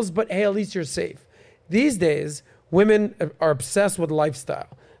the bills, but hey, at least you're safe. These days, women are obsessed with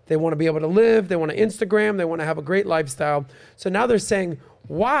lifestyle. They want to be able to live, they want to Instagram, they want to have a great lifestyle. So now they're saying,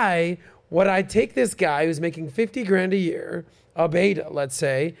 why would I take this guy who's making 50 grand a year, a beta, let's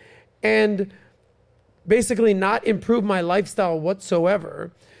say, and basically not improve my lifestyle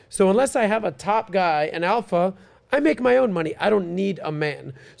whatsoever? So unless I have a top guy, an alpha, I make my own money. I don't need a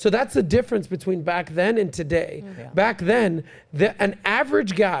man. So that's the difference between back then and today. Yeah. Back then, an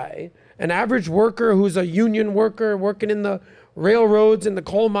average guy, an average worker who's a union worker working in the railroads, in the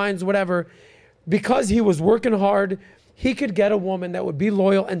coal mines, whatever, because he was working hard, he could get a woman that would be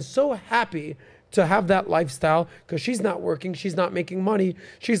loyal and so happy to have that lifestyle because she's not working, she's not making money.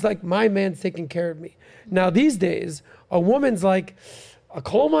 She's like, my man's taking care of me. Now these days, a woman's like a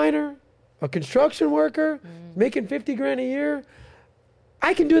coal miner, a construction worker, making 50 grand a year.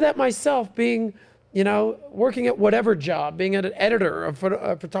 I can do that myself, being, you know, working at whatever job, being an editor, a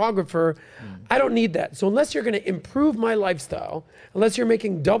photographer. I don't need that. So unless you're going to improve my lifestyle, unless you're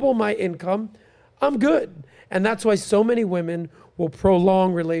making double my income, I'm good. And that's why so many women will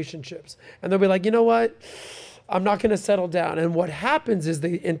prolong relationships. And they'll be like, you know what? I'm not going to settle down. And what happens is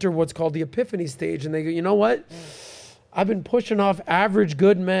they enter what's called the epiphany stage. And they go, you know what? I've been pushing off average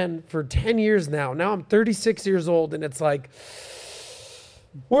good men for 10 years now. Now I'm 36 years old, and it's like,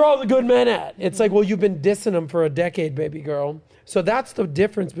 where are all the good men at? It's like, well, you've been dissing them for a decade, baby girl. So that's the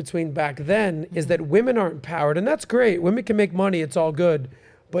difference between back then, is that women are empowered, and that's great. Women can make money, it's all good.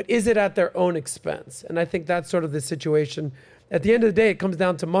 But is it at their own expense? And I think that's sort of the situation. At the end of the day, it comes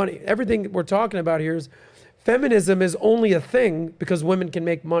down to money. Everything we're talking about here is feminism is only a thing because women can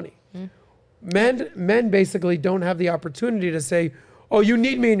make money. Men basically don't have the opportunity to say, oh, you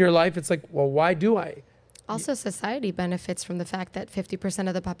need me in your life. It's like, well, why do I? Also, society benefits from the fact that 50%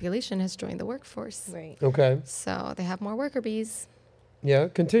 of the population has joined the workforce. Right. Okay. So they have more worker bees. Yeah,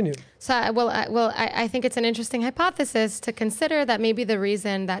 continue. So, I think it's an interesting hypothesis to consider that maybe the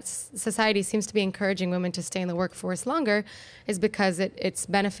reason that society seems to be encouraging women to stay in the workforce longer is because it's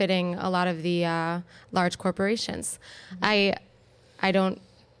benefiting a lot of the large corporations. I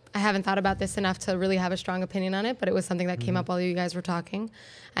haven't thought about this enough to really have a strong opinion on it, but it was something that came up while you guys were talking,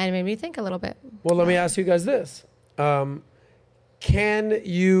 and it made me think a little bit. Well, let me ask you guys this. Can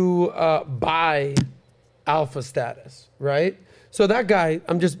you buy alpha status, right? So that guy,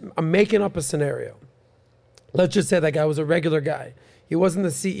 I'm making up a scenario. Let's just say that guy was a regular guy. He wasn't the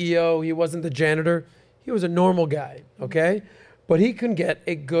CEO. He wasn't the janitor. He was a normal guy, okay? But he can get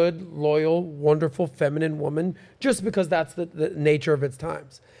a good, loyal, wonderful, feminine woman just because that's the nature of its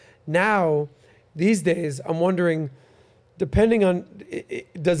times. Now, these days, I'm wondering, depending on,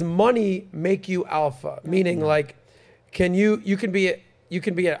 does money make you alpha? Meaning, like, you can be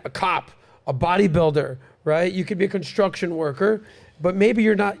a cop, a bodybuilder, right? You could be a construction worker, but maybe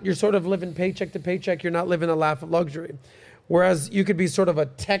you're sort of living paycheck to paycheck. You're not living a life of luxury. Whereas you could be sort of a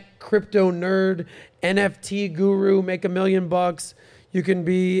tech crypto nerd, NFT guru, make $1 million. You can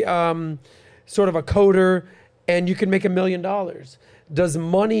be sort of a coder and you can make $1 million. Does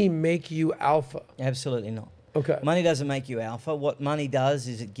money make you alpha? Absolutely not. Okay. Money doesn't make you alpha. What money does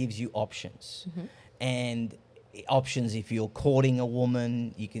is it gives you options. And options, if you're courting a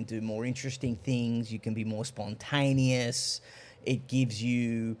woman, you can do more interesting things, you can be more spontaneous, it gives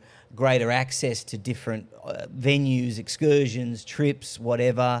you greater access to different venues, excursions, trips,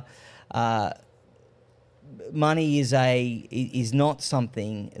 whatever. Money is not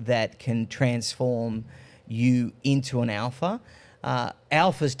something that can transform you into an alpha.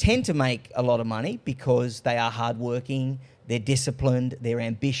 Alphas tend to make a lot of money because they are hardworking, they're disciplined, they're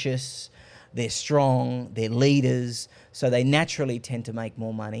ambitious, they're strong, they're leaders, so they naturally tend to make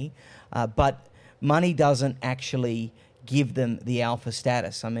more money. But money doesn't actually give them the alpha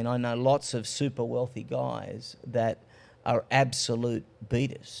status. I mean, I know lots of super wealthy guys that are absolute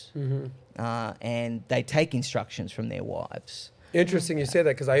beaters, and they take instructions from their wives. Interesting you say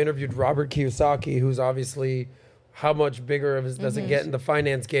that, because I interviewed Robert Kiyosaki, who's obviously, how much bigger of does it get in the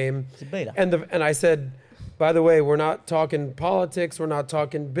finance game? It's a beta. And I said, by the way, we're not talking politics, we're not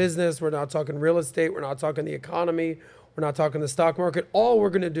talking business, we're not talking real estate, we're not talking the economy, we're not talking the stock market. All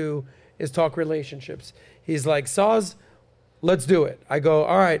we're going to do is talk relationships. He's like, Saz, let's do it. I go,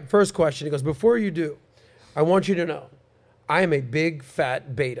 all right, first question. He goes, before you do, I want you to know, I am a big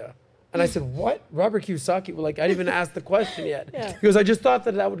fat beta. And I said, what? Robert Kiyosaki? Well, like, I didn't even ask the question yet. Yeah. He goes, I just thought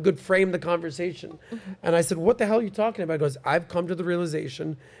that would frame the conversation. And I said, what the hell are you talking about? He goes, I've come to the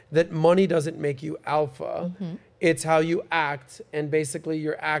realization that money doesn't make you alpha. It's how you act and basically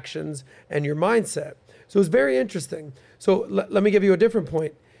your actions and your mindset. So it's very interesting. So let me give you a different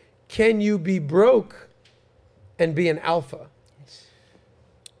point. Can you be broke and be an alpha?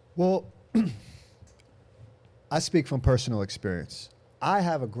 Well, I speak from personal experience. I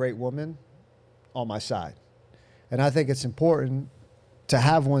have a great woman on my side. And I think it's important to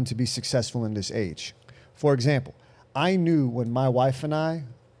have one to be successful in this age. For example, I knew when my wife and I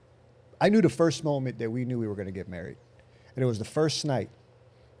knew the first moment that we knew we were going to get married. And it was the first night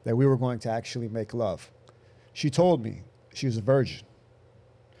that we were going to actually make love. She told me she was a virgin.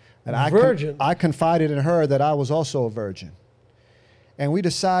 And I confided in her that I was also a virgin. And we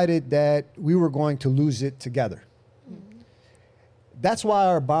decided that we were going to lose it together. That's why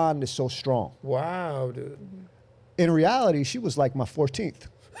our bond is so strong. Wow, dude. In reality, she was like my 14th.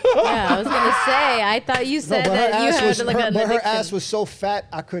 Yeah, I was going to say, I thought you said that you had like an addiction. But her ass was so fat,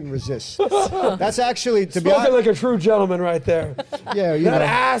 I couldn't resist. That's actually, to be honest. Spoken like a true gentleman right there. Yeah, that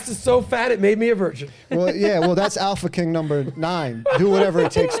ass is so fat, it made me a virgin. Well, that's Alpha King number 9. Do whatever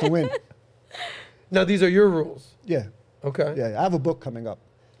it takes to win. Now, these are your rules. Yeah. Okay. Yeah, I have a book coming up.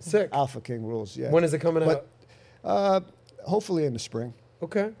 Sick. Alpha King rules, yeah. When is it coming out? Hopefully in the spring.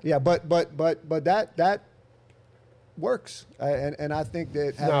 Okay. Yeah, but that works, and I think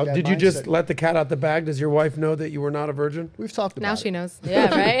that. Now, did you just let the cat out the bag? Does your wife know that you were not a virgin? We've talked about it. Now she knows. Yeah,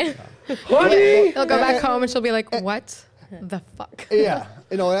 right? Honey! He'll go back home and she'll be like, what the fuck? Yeah.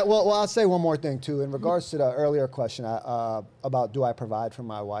 Well, I'll say one more thing, too. In regards to the earlier question about do I provide for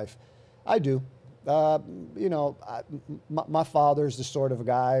my wife, I do. My father's the sort of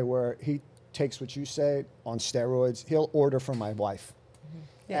guy where he takes what you say on steroids. He'll order from my wife.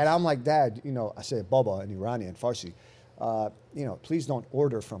 Yes. And I'm like, Dad, I say Baba in Iranian, Farsi, please don't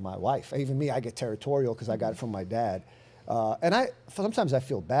order from my wife. Even me, I get territorial because I got it from my dad. And sometimes I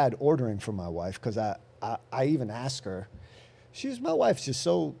feel bad ordering from my wife because I even ask her. My wife's just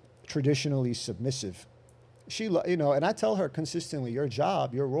so traditionally submissive. and I tell her consistently, your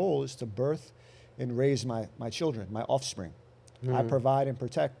job, your role is to birth and raise my children, my offspring. I provide and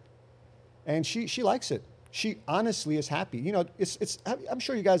protect. And she likes it. She honestly is happy. You know, I'm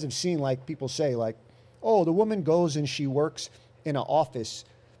sure you guys have seen, like, people say, like, oh, the woman goes and she works in an office,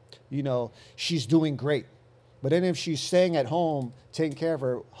 you know, she's doing great. But then if she's staying at home, taking care of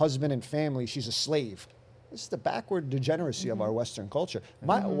her husband and family, she's a slave. This is the backward degeneracy of our Western culture.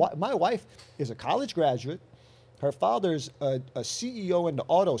 My wife is a college graduate. Her father's a CEO in the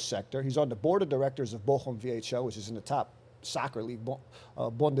auto sector. He's on the board of directors of Bochum VHL, which is in the top soccer league,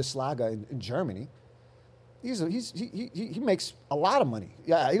 Bundesliga in Germany. He makes a lot of money.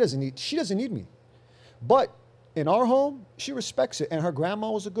 Yeah, she doesn't need me. But in our home, she respects it. And her grandma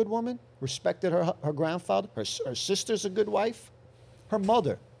was a good woman, respected her grandfather. Her sister's a good wife. Her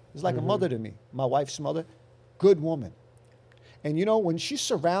mother is like a mother to me, my wife's mother. Good woman. And you know, when she's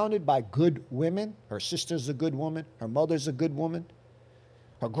surrounded by good women, her sister's a good woman, her mother's a good woman,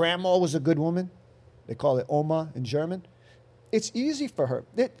 her grandma was a good woman. They call it Oma in German. It's easy for her.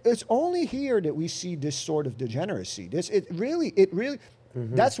 It's only here that we see this sort of degeneracy. It really,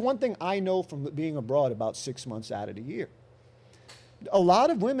 that's one thing I know from being abroad about 6 months out of the year. A lot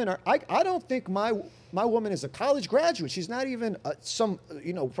of women I don't think my woman is a college graduate. She's not even some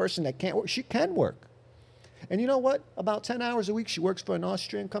person that can't work. She can work. And you know what? About 10 hours a week, she works for an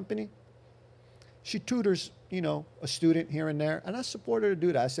Austrian company. She tutors, a student here and there. And I support her to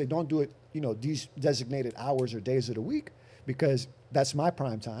do that. I say, don't do it, these designated hours or days of the week, because that's my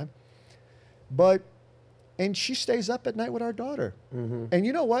prime time. And she stays up at night with our daughter. And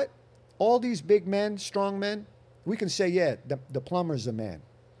you know what? All these big men, strong men, we can say, yeah, the plumber's a man.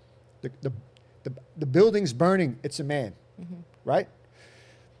 The building's burning, it's a man, right?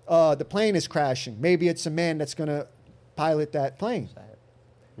 The plane is crashing. Maybe it's a man that's going to pilot that plane.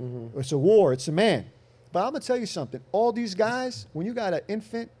 It's a war. It's a man. But I'm going to tell you something. All these guys, when you got an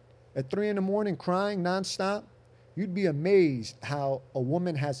infant at 3 a.m. crying nonstop, you'd be amazed how a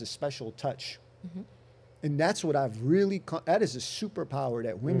woman has a special touch. And that's what that is a superpower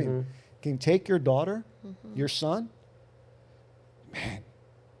that women can take your daughter, your son. Man,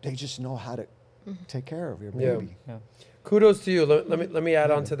 they just know how to take care of your baby. Yeah. Kudos to you. Let me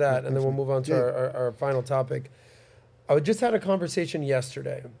add on to that, and then we'll move on to our final topic. I just had a conversation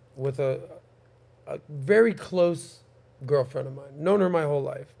yesterday with a very close girlfriend of mine, known her my whole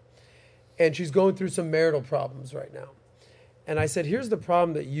life, and she's going through some marital problems right now. And I said, here's the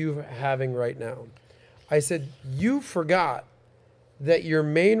problem that you're having right now. I said, you forgot that your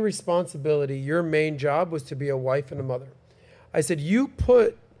main responsibility, your main job was to be a wife and a mother. I said, you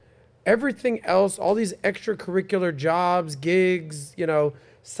put everything else, all these extracurricular jobs, gigs,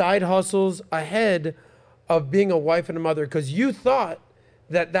 side hustles ahead of being a wife and a mother because you thought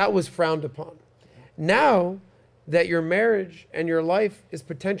that was frowned upon. Now that your marriage and your life is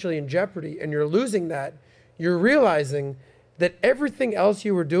potentially in jeopardy and you're losing that, you're realizing that everything else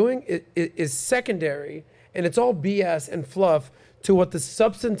you were doing is secondary and it's all BS and fluff to what the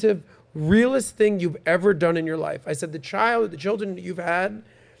substantive, realest thing you've ever done in your life. I said the children that you've had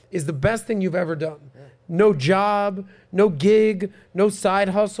is the best thing you've ever done. No job, no gig, no side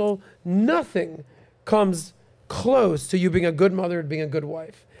hustle, nothing comes close to you being a good mother and being a good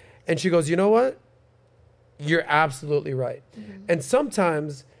wife. And she goes, you know what? You're absolutely right. And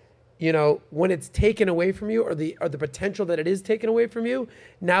sometimes, when it's taken away from you or the potential that it is taken away from you,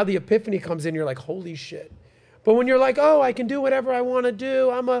 now the epiphany comes in, you're like, holy shit. But when you're like, oh, I can do whatever I want to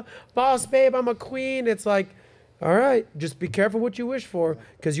do. I'm a boss babe, I'm a queen. It's like, all right, just be careful what you wish for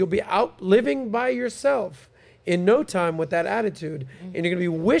because you'll be out living by yourself in no time with that attitude. And you're going to be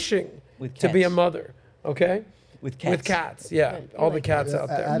wishing to be a mother, okay? With cats. With cats, yeah. All the cats out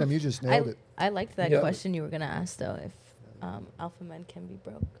there. Adam, you just nailed it. I liked that question you were going to ask, though, if alpha men can be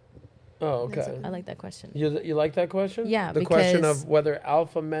broke. Oh, okay. I like that question. You like that question? Yeah, the question of whether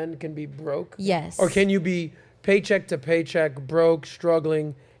alpha men can be broke? Yes. Or can you be paycheck to paycheck, broke,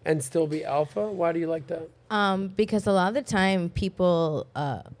 struggling, and still be alpha? Why do you like that? Because a lot of the time people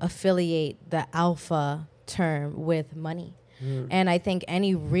affiliate the alpha term with money. And I think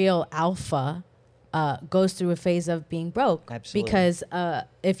any real alpha goes through a phase of being broke. Absolutely. Because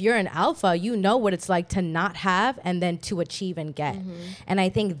if you're an alpha, you know what it's like to not have and then to achieve and get. And I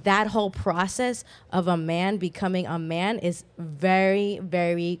think that whole process of a man becoming a man is very,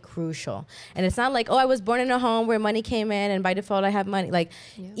 very crucial. And it's not like, oh, I was born in a home where money came in and by default I have money. Like,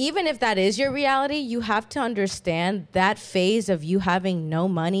 even if that is your reality, you have to understand that phase of you having no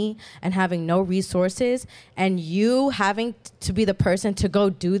money and having no resources and you having to be the person to go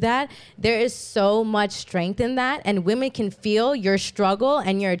do that. There is so so much strength in that, and women can feel your struggle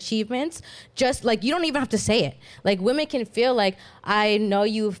and your achievements. Just like, you don't even have to say it. Like, women can feel like, I know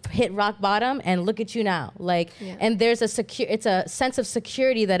you've hit rock bottom, and look at you now. Like, and there's it's a sense of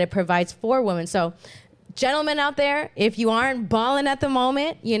security that it provides for women. So, gentlemen out there, if you aren't balling at the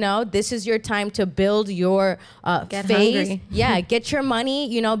moment, you know, this is your time to build your phase. Hungry. Yeah, get your money,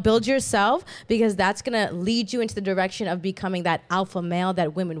 you know, build yourself, because that's going to lead you into the direction of becoming that alpha male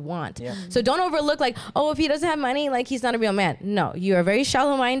that women want. Yeah. So don't overlook like, oh, if he doesn't have money, like he's not a real man. No, you are very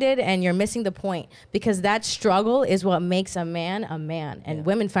shallow-minded and you're missing the point, because that struggle is what makes a man a man. And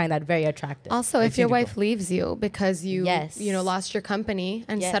women find that very attractive. Also, if your wife leaves you because you, you know, lost your company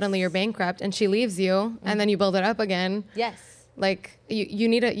and suddenly you're bankrupt, and she leaves you, and then you build it up again. Yes. Like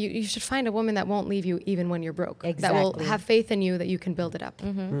you should find a woman that won't leave you even when you're broke. Exactly. That will have faith in you that you can build it up.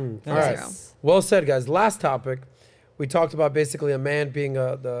 All right. Well said, guys. Last topic. We talked about basically a man being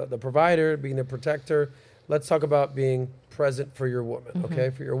the provider, being the protector. Let's talk about being present for your woman,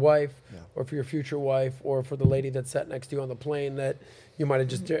 okay? For your wife, or for your future wife, or for the lady that sat next to you on the plane that you might have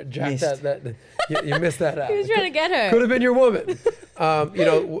just jacked that you missed that out. He was trying to get her. Could have been your woman. You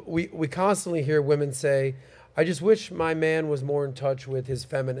know, we constantly hear women say, I just wish my man was more in touch with his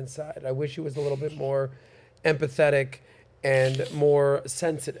feminine side. I wish he was a little bit more empathetic and more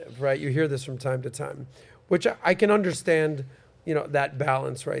sensitive, right? You hear this from time to time, which I can understand, you know, that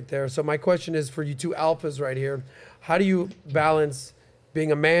balance right there. So my question is for you two alphas right here, how do you balance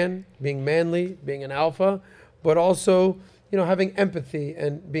being a man, being manly, being an alpha, but also, you know, having empathy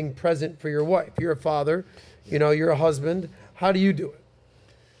and being present for your wife? You're a father, you know, you're a husband. How do you do it?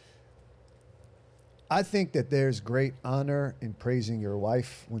 I think that there's great honor in praising your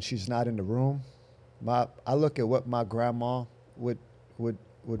wife when she's not in the room. I look at what my grandma would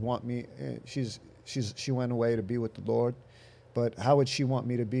want me. She went away to be with the Lord, but how would she want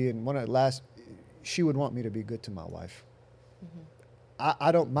me to be? And she would want me to be good to my wife.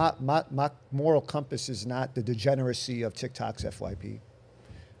 I don't. My moral compass is not the degeneracy of TikTok's FYP.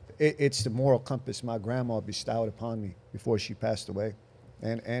 It's the moral compass my grandma bestowed upon me before she passed away,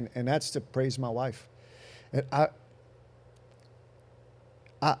 and that's to praise my wife. And I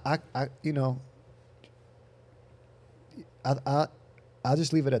you know, I'll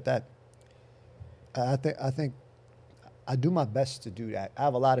just leave it at that. I think I do my best to do that. I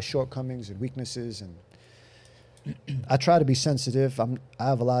have a lot of shortcomings and weaknesses, and I try to be sensitive. I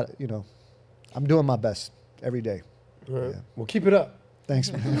have a lot, you know, I'm doing my best every day. All right. Well, keep it up.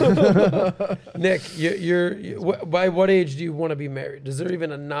 Thanks, man. Nick, by what age do you want to be married? Is there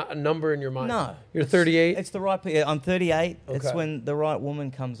even a number in your mind? No. You're 38? It's the right... I'm 38. Okay. It's when the right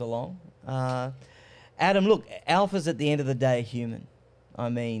woman comes along. Adam, look, alphas at the end of the day are human. I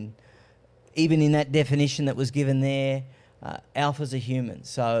mean, even in that definition that was given there, alphas are human.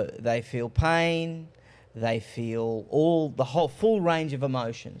 So they feel pain, they feel the whole full range of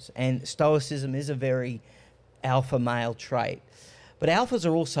emotions. And stoicism is a very alpha male trait. But alphas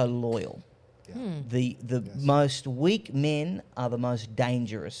are also loyal. The most weak men are the most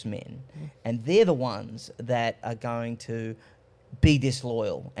dangerous men. And they're the ones that are going to be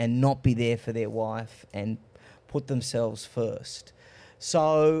disloyal and not be there for their wife and put themselves first.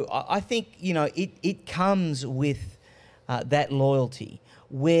 So I think, you know, it comes with that loyalty.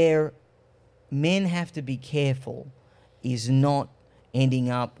 Where men have to be careful is not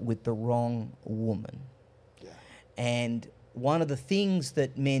ending up with the wrong woman. And one of the things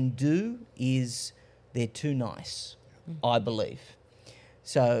that men do is they're too nice, I believe.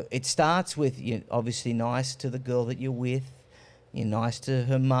 So it starts with you're obviously nice to the girl that you're with, you're nice to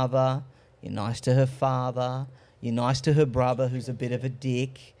her mother, you're nice to her father, you're nice to her brother who's a bit of a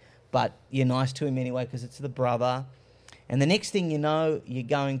dick, but you're nice to him anyway because it's the brother. And the next thing you know, you're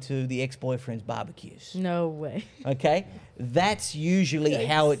going to the ex-boyfriend's barbecues. No way. Okay? That's usually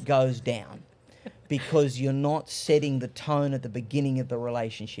how it goes down. Because you're not setting the tone at the beginning of the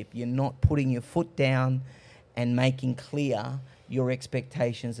relationship. You're not putting your foot down and making clear your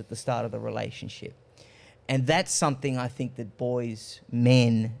expectations at the start of the relationship. And that's something I think that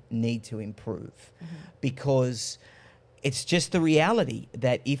men need to improve. Because it's just the reality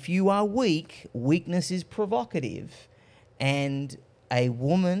that if you are weak, weakness is provocative. And a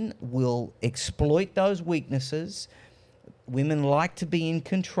woman will exploit those weaknesses. Women like to be in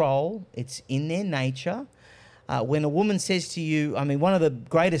control. It's in their nature. When a woman says to you, I mean, one of the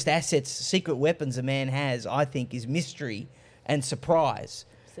greatest assets, secret weapons a man has, I think, is mystery and surprise.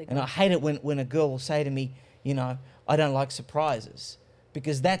 And I hate it when a girl will say to me, you know, I don't like surprises.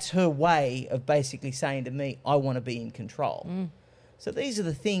 Because that's her way of basically saying to me, I want to be in control. So these are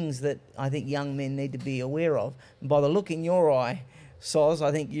the things that I think young men need to be aware of. And by the look in your eye, Soz,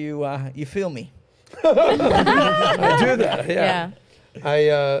 I think you feel me. I do that.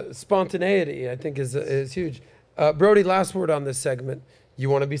 Yeah. Spontaneity, I think, is huge. Brody, last word on this segment. You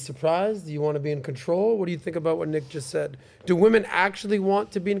want to be surprised? Do you want to be in control? What do you think about what Nick just said? Do women actually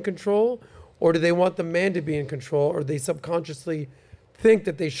want to be in control, or do they want the man to be in control, or they subconsciously think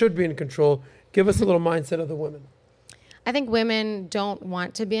that they should be in control? Give us a little mindset of the women. I think women don't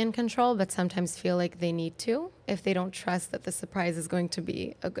want to be in control, but sometimes feel like they need to if they don't trust that the surprise is going to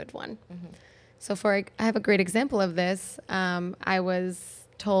be a good one. Mm-hmm. So I have a great example of this. I was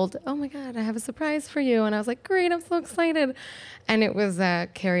told, oh my God, I have a surprise for you. And I was like, great, I'm so excited. And it was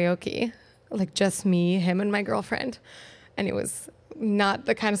karaoke, like just me, him, and my girlfriend. And it was not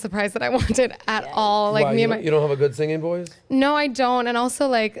the kind of surprise that I wanted at all. Like Why, you don't have a good singing voice? No, I don't. And also,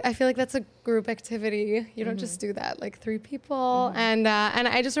 like, I feel like that's a group activity. You don't just do that, like 3 people. And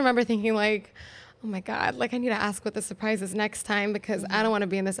I just remember thinking, like, oh my God, like I need to ask what the surprise is next time because I don't want to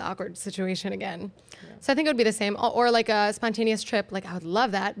be in this awkward situation again. Yeah. So I think it would be the same. Or like a spontaneous trip. Like I would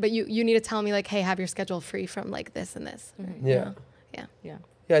love that. But you need to tell me like, hey, have your schedule free from like this and this. Mm-hmm. Yeah. Yeah. Yeah.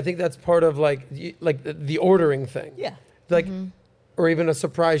 Yeah. I think that's part of like the ordering thing. Yeah. Like, or even a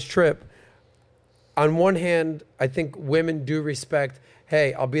surprise trip. On one hand, I think women do respect,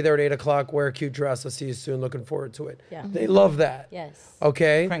 hey, I'll be there at 8 o'clock, wear a cute dress, I'll see you soon, looking forward to it. Yeah. They love that. Yes.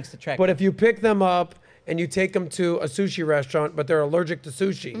 Okay? Cranks the track. But if you pick them up and you take them to a sushi restaurant, but they're allergic to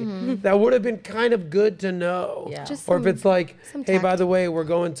sushi, that would have been kind of good to know. Yeah. Or if it's like, hey, by the way, we're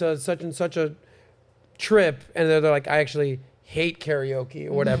going to such and such a trip, and they're like, I actually hate karaoke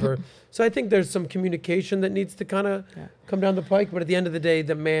or whatever. So I think there's some communication that needs to kind of come down the pike. But at the end of the day,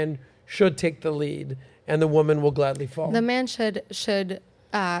 the man should take the lead, and the woman will gladly follow. The man should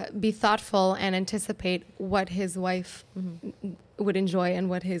be thoughtful and anticipate what his wife would enjoy and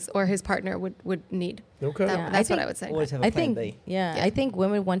what his partner would need. Okay, that's what I would say. Always have a plan B. I think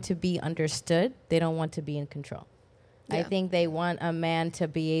women want to be understood. They don't want to be in control. Yeah. I think they want a man to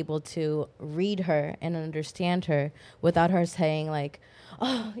be able to read her and understand her without her saying like,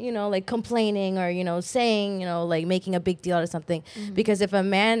 oh, like complaining or, saying, like making a big deal out of something. Because if a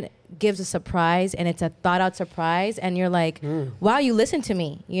man gives a surprise and it's a thought out surprise and you're like, wow, you listen to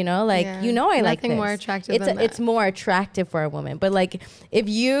me, I like Nothing this. More attractive than that. It's more attractive for a woman. But like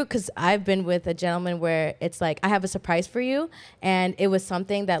because I've been with a gentleman where it's like, I have a surprise for you. And it was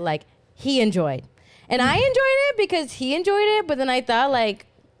something that like he enjoyed. And I enjoyed it because he enjoyed it. But then I thought like,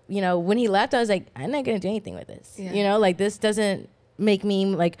 when he left, I was like, I'm not going to do anything with this. Yeah. Like this doesn't make me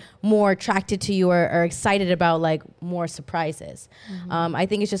like more attracted to you or excited about like more surprises. I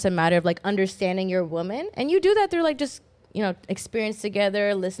think it's just a matter of like understanding your woman. And you do that through like just, experience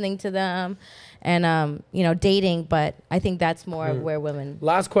together, listening to them and, dating. But I think that's more of where women.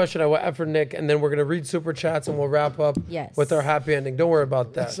 Last question I will have for Nick, and then we're going to read super chats and we'll wrap up with our happy ending. Don't worry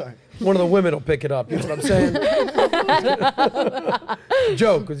about that. Sorry. One of the women will pick it up. You know what I'm saying?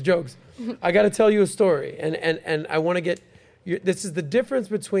 Jokes. I got to tell you a story. And I want to get, this is the difference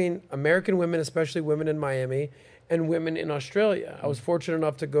between American women, especially women in Miami, and women in Australia. I was fortunate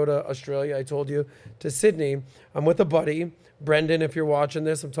enough to go to Australia, I told you, to Sydney. I'm with a buddy, Brendan, if you're watching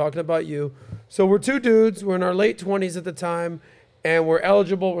this, I'm talking about you. So we're 2 dudes, we're in our late 20s at the time, and we're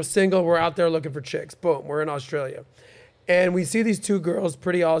eligible, we're single, we're out there looking for chicks. Boom, we're in Australia. And we see these 2 girls,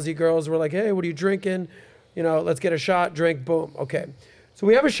 pretty Aussie girls. We're like, hey, what are you drinking? Let's get a shot, drink, boom. Okay. So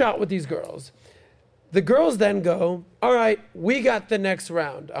we have a shot with these girls. The girls then go, all right, we got the next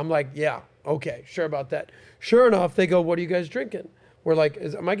round. I'm like, yeah, okay, sure about that. Sure enough, they go, what are you guys drinking? We're like,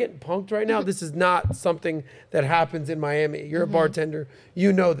 am I getting punked right now? This is not something that happens in Miami. You're a bartender.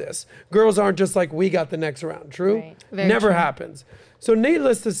 You know this. Girls aren't just like, we got the next round. True? Right. Never happens. So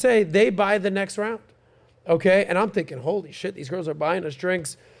needless to say, they buy the next round. Okay? And I'm thinking, holy shit, these girls are buying us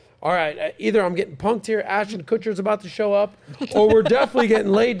drinks. All right, either I'm getting punked here, Ashton Kutcher's about to show up, or we're definitely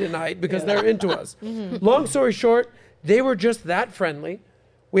getting laid tonight because they're into us. Long story short, they were just that friendly.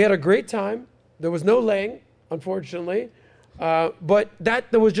 We had a great time. There was no laying, unfortunately. But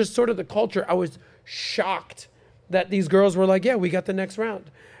that was just sort of the culture. I was shocked that these girls were like, yeah, we got the next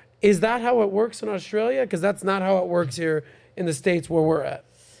round. Is that how it works in Australia? Because that's not how it works here in the States where we're at.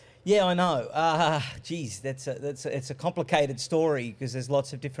 Yeah, I know. It's a complicated story because there's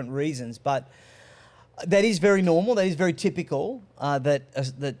lots of different reasons, but that is very normal. That is very typical. That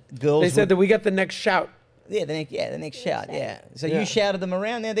girls. They said that we got the next shout. Yeah, the next shout. Yeah. So you shouted them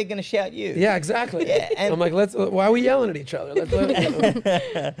around. Now they're going to shout you. Yeah, exactly. Yeah, and I'm like, why are we yelling at each other?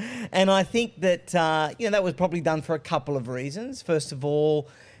 And I think that that was probably done for a couple of reasons. First of all,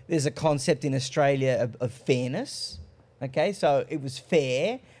 there's a concept in Australia of fairness. Okay, so it was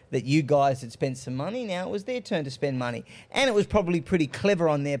fair that you guys had spent some money. Now it was their turn to spend money. And it was probably pretty clever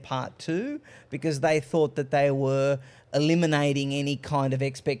on their part too, because they thought that they were eliminating any kind of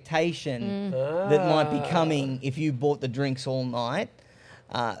expectation that might be coming if you bought the drinks all night.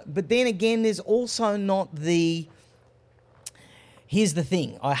 But then again, there's also not the... Here's the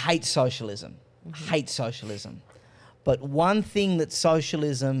thing. I hate socialism. Hate socialism. But one thing that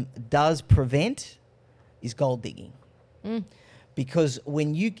socialism does prevent is gold digging. Because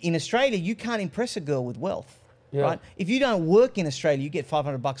in Australia, you can't impress a girl with wealth, right? If you don't work in Australia, you get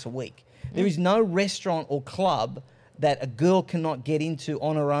 $500 a week. There is no restaurant or club that a girl cannot get into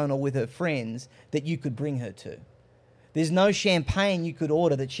on her own or with her friends that you could bring her to. There's no champagne you could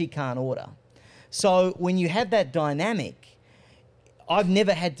order that she can't order. So when you have that dynamic, I've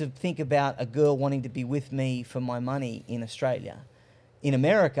never had to think about a girl wanting to be with me for my money in Australia. In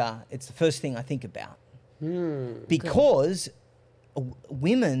America, it's the first thing I think about. Because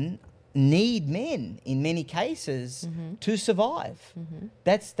women need men in many cases to survive.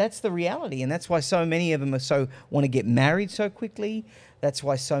 That's the reality, and that's why so many of them want to get married so quickly. That's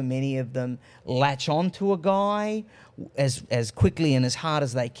why so many of them latch on to a guy as quickly and as hard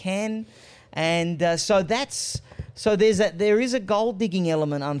as they can. And so there is a gold digging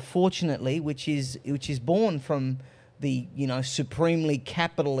element, unfortunately, which is born from the supremely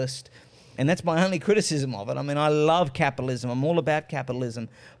capitalist. And that's my only criticism of it. I mean, I love capitalism. I'm all about capitalism.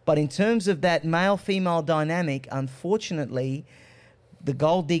 But in terms of that male-female dynamic, unfortunately, the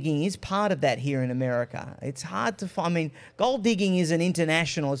gold digging is part of that here in America. It's hard to find. I mean, gold digging is an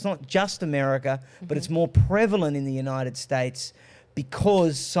international. It's not just America, but it's more prevalent in the United States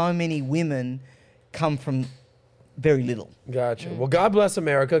because so many women come from very little. Gotcha. Well, God bless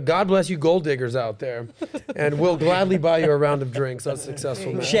America. God bless you gold diggers out there. And we'll gladly buy you a round of drinks. That's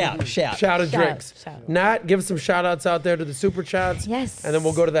successful. Shout of drinks. Nat, give us some shout outs out there to the super chats. Yes. And then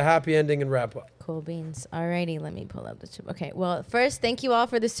we'll go to the happy ending and wrap up. Cool beans. Alrighty, let me pull up the super. Okay, well, first, thank you all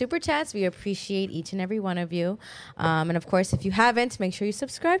for the super chats. We appreciate each and every one of you. And of course, if you haven't, make sure you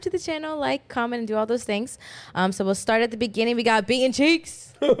subscribe to the channel, like, comment, and do all those things. So we'll start at the beginning. We got Beaten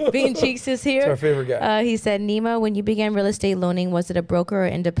Cheeks. Beaten Cheeks is here. It's our favorite guy. He said, Nima, when you began real estate loaning, was it a broker or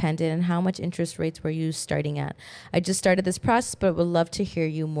independent? And how much interest rates were you starting at? I just started this process, but would love to hear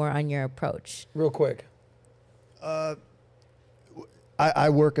you more on your approach. Real quick. I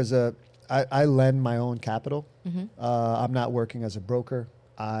work as I lend my own capital. I'm not working as a broker.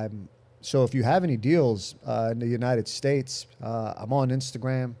 So if you have any deals in the United States, I'm on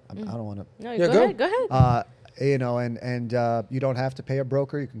Instagram. I don't want to. No, go ahead. And you don't have to pay a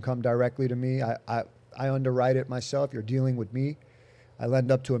broker. You can come directly to me. I underwrite it myself. You're dealing with me. I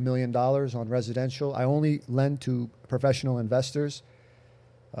lend up to $1 million on residential. I only lend to professional investors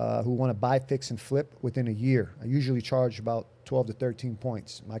who want to buy, fix, and flip within a year. I usually charge about 12 to 13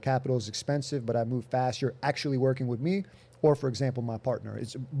 points. My capital is expensive, but I move fast. You're actually working with me, or for example, my partner.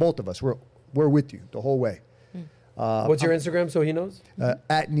 It's both of us. We're with you the whole way. What's your Instagram so he knows?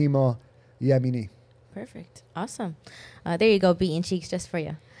 At Nima Yamini. Perfect. Awesome. There you go, Beaten Cheeks, just for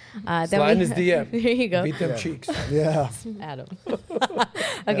you. Slide in his DM. There you go. Beat them cheeks. Yeah. Adam.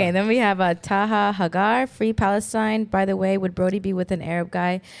 Okay, then we have Taha Hagar, Free Palestine. By the way, would Brody be with an Arab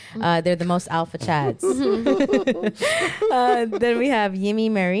guy? They're the most alpha chads. Then we have Yimi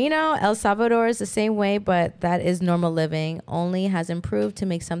Marino. El Salvador is the same way, but that is normal living. Only has improved to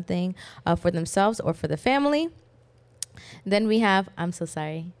make something for themselves or for the family. Then we have, I'm so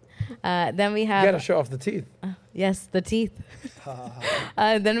sorry. Then we have... You got to show off the teeth. Yes, the teeth.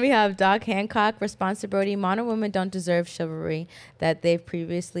 Then we have Doc Hancock. Response to Brody. Modern women don't deserve chivalry that they've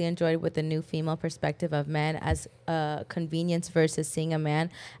previously enjoyed with the new female perspective of men as a convenience versus seeing a man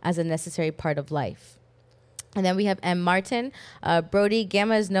as a necessary part of life. And then we have M. Martin. Brody,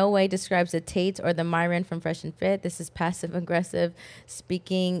 Gamma is no way describes the Tate or the Myron from Fresh and Fit. This is passive-aggressive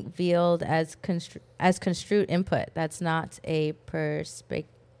speaking veiled as construed input. That's not a perspective.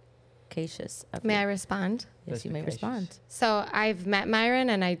 May I respond? Yes, you may respond. So I've met Myron,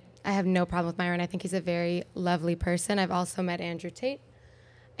 and I have no problem with Myron. I think he's a very lovely person. I've also met Andrew Tate,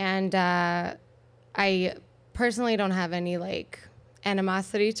 and I personally don't have any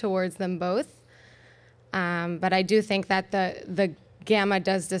animosity towards them both. But I do think that the Gamma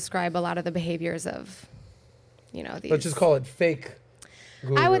does describe a lot of the behaviors of, these. Let's just call it fake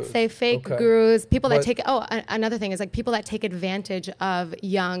gurus. I would say fake gurus, people that take... Oh, another thing is people that take advantage of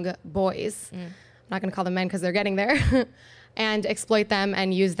young boys. I'm not going to call them men because they're getting there. And exploit them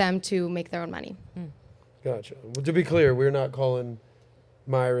and use them to make their own money. Gotcha. Well, to be clear, we're not calling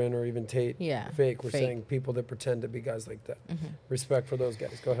Myron or even Tate fake. We're fake. saying people that pretend to be guys like that. Respect for those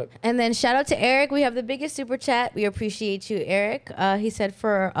guys. Go ahead. And then shout out to Eric. We have the biggest super chat. We appreciate you, Eric. He said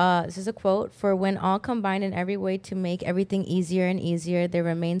this is a quote, "For when all combine in every way to make everything easier and easier, there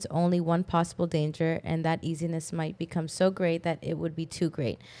remains only one possible danger, and that easiness might become so great that it would be too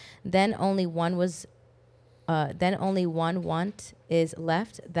great. Then only one want is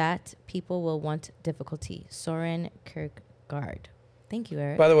left, that people will want difficulty." Soren Kierkegaard. Thank you,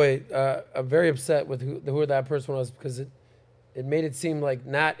 Eric. By the way, I'm very upset with who that person was because it made it seem like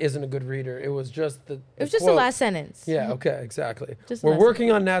Nat isn't a good reader. It was just the last sentence. Yeah, okay, exactly. We're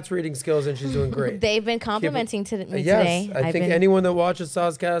working on Nat's reading skills and she's doing great. They've been complimenting me today. Yes, I think anyone that watches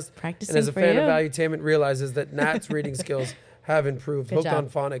SOSCAST and is a fan of Valuetainment realizes that Nat's reading skills have improved. Hooked on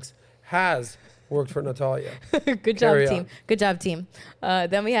Phonics has worked for Natalia. Good job, team. Good job, team.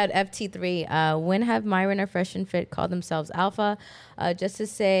 Then we had FT3. When have Myron or Fresh and Fit called themselves Alpha? Just to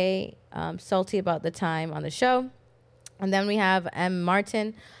say, salty about the time on the show. And then we have M.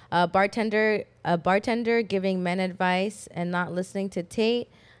 Martin, a bartender giving men advice and not listening to Tate.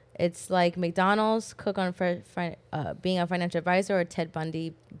 It's like McDonald's, Cook on being a financial advisor, or Ted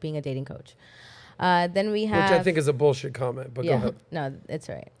Bundy being a dating coach. Then we have... Which I think is a bullshit comment, but go ahead. No, it's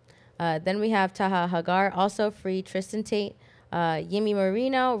all right. Then we have Taha Hagar, also free Tristan Tate. Yimi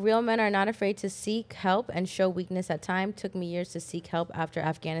Marino, real men are not afraid to seek help and show weakness at times. Took me years to seek help after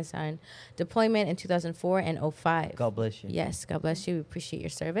Afghanistan deployment in 2004 and 2005. God bless you. Yes, God bless you. We appreciate your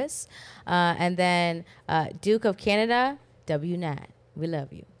service. And then Duke of Canada, W. Nat. We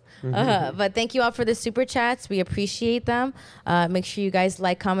love you. But thank you all for the super chats. We appreciate them. Make sure you guys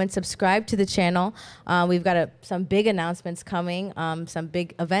like, comment, subscribe to the channel. We've got some big announcements coming, some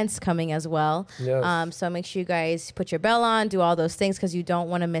big events coming as well. Yes. So make sure you guys put your bell on, do all those things because you don't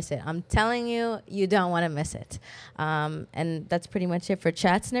want to miss it. I'm telling you, you don't want to miss it. And that's pretty much it for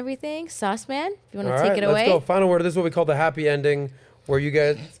chats and everything. Sauce Man, if you want to take it away. Let's go. Final word. This is what we call the happy ending, where you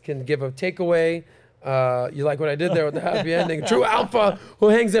guys can give a takeaway. You like what I did there with the happy ending. True alpha who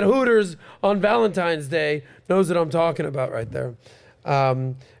hangs at Hooters on Valentine's Day knows what I'm talking about right there.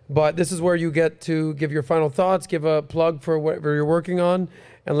 But this is where you get to give your final thoughts, give a plug for whatever you're working on,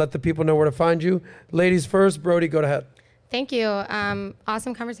 and let the people know where to find you. Ladies first. Brody, go ahead. Thank you.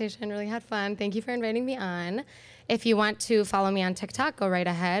 Awesome conversation. Really had fun. Thank you for inviting me on. If you want to follow me on TikTok, go right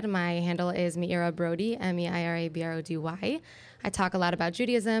ahead. My handle is Meira Brody, MEIRABRODY. I talk a lot about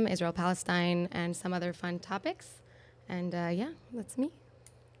Judaism, Israel, Palestine, and some other fun topics. And that's me.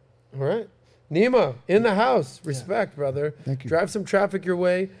 All right. Nima, in the house. Respect, brother. Thank you. Drive some traffic your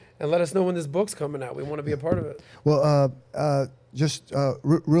way and let us know when this book's coming out. We want to be a part of it. Well, just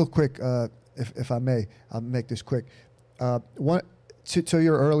real quick, if I may, I'll make this quick. To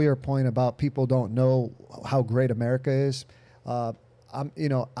your earlier point about people don't know how great America is,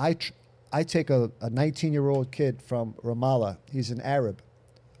 I take a 19-year-old kid from Ramallah. He's an Arab,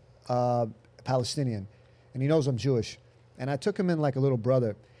 Palestinian, and he knows I'm Jewish. And I took him in like a little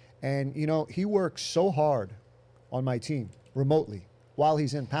brother. And, he works so hard on my team remotely while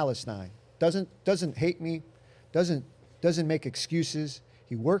he's in Palestine. Doesn't hate me, doesn't make excuses.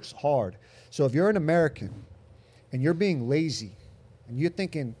 He works hard. So if you're an American and you're being lazy and you're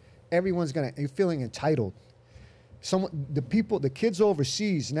thinking you're feeling entitled, the kids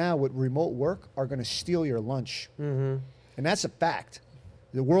overseas now with remote work are going to steal your lunch. And that's a fact.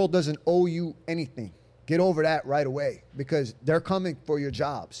 The world doesn't owe you anything. Get over that right away because they're coming for your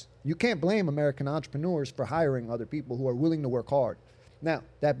jobs. You can't blame American entrepreneurs for hiring other people who are willing to work hard. Now,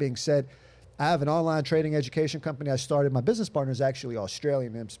 that being said, I have an online trading education company I started. My business partner is actually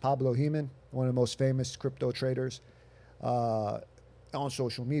Australian. His name's Pablo Heeman, one of the most famous crypto traders on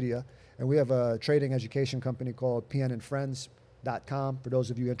social media. And we have a trading education company called pnandfriends.com for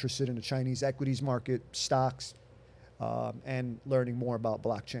those of you interested in the Chinese equities market, stocks, and learning more about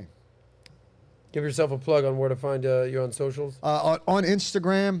blockchain. Give yourself a plug on where to find you on socials. On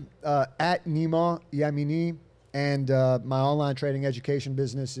Instagram, at Nima Yamini, and my online trading education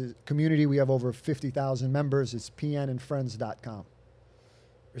business is community. We have over 50,000 members. It's pnandfriends.com.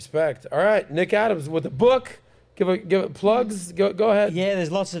 Respect. All right, Nick Adams with a book. Give it plugs. Go ahead. Yeah,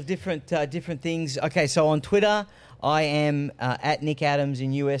 there's lots of different things. Okay, so on Twitter, I am at Nick Adams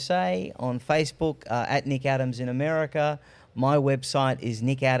in USA. On Facebook, at Nick Adams in America. My website is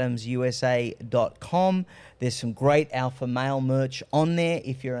nickadamsusa.com. There's some great alpha male merch on there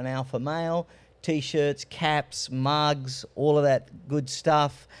if you're an alpha male. T-shirts, caps, mugs, all of that good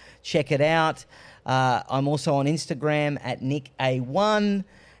stuff. Check it out. I'm also on Instagram at NickA1.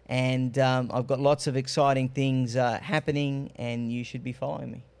 And I've got lots of exciting things happening, and you should be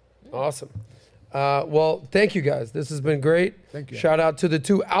following me. Awesome. Well, thank you guys. This has been great. Thank you. Shout out to the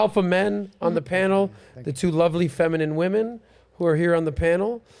 2 alpha men on the panel, the 2 lovely feminine women who are here on the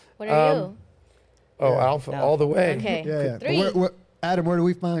panel. What are you? Oh, alpha all the way. Okay. Yeah. 3. Adam, where do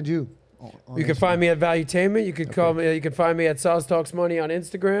we find you? You can find me at Valuetainment. You could call me. You can find me at Sauce Talks Money on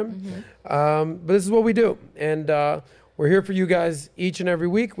Instagram. But this is what we do, and we're here for you guys each and every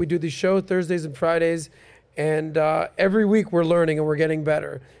week. We do the show Thursdays and Fridays, and every week we're learning and we're getting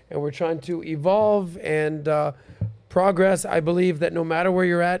better, and we're trying to evolve and progress. I believe that no matter where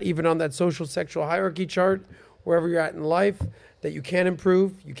you're at, even on that social sexual hierarchy chart, wherever you're at in life, that you can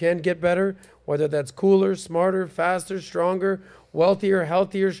improve, you can get better, whether that's cooler, smarter, faster, stronger, wealthier,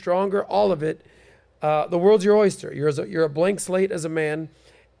 healthier, stronger, all of it. The world's your oyster. You're a blank slate as a man,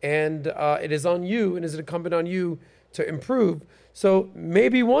 and it is on you, and is it incumbent on you to improve. So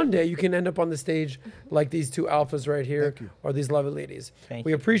maybe one day you can end up on the stage like these 2 alphas right here, or these lovely ladies.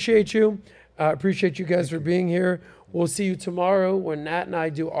 We appreciate you. Appreciate you guys for being here. We'll see you tomorrow when Nat and I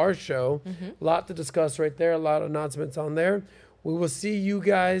do our show. A lot to discuss right there, a lot of announcements on there. We will see you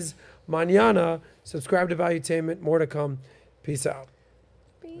guys mañana. Subscribe to Valuetainment. More to come. Peace out.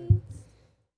 Peace.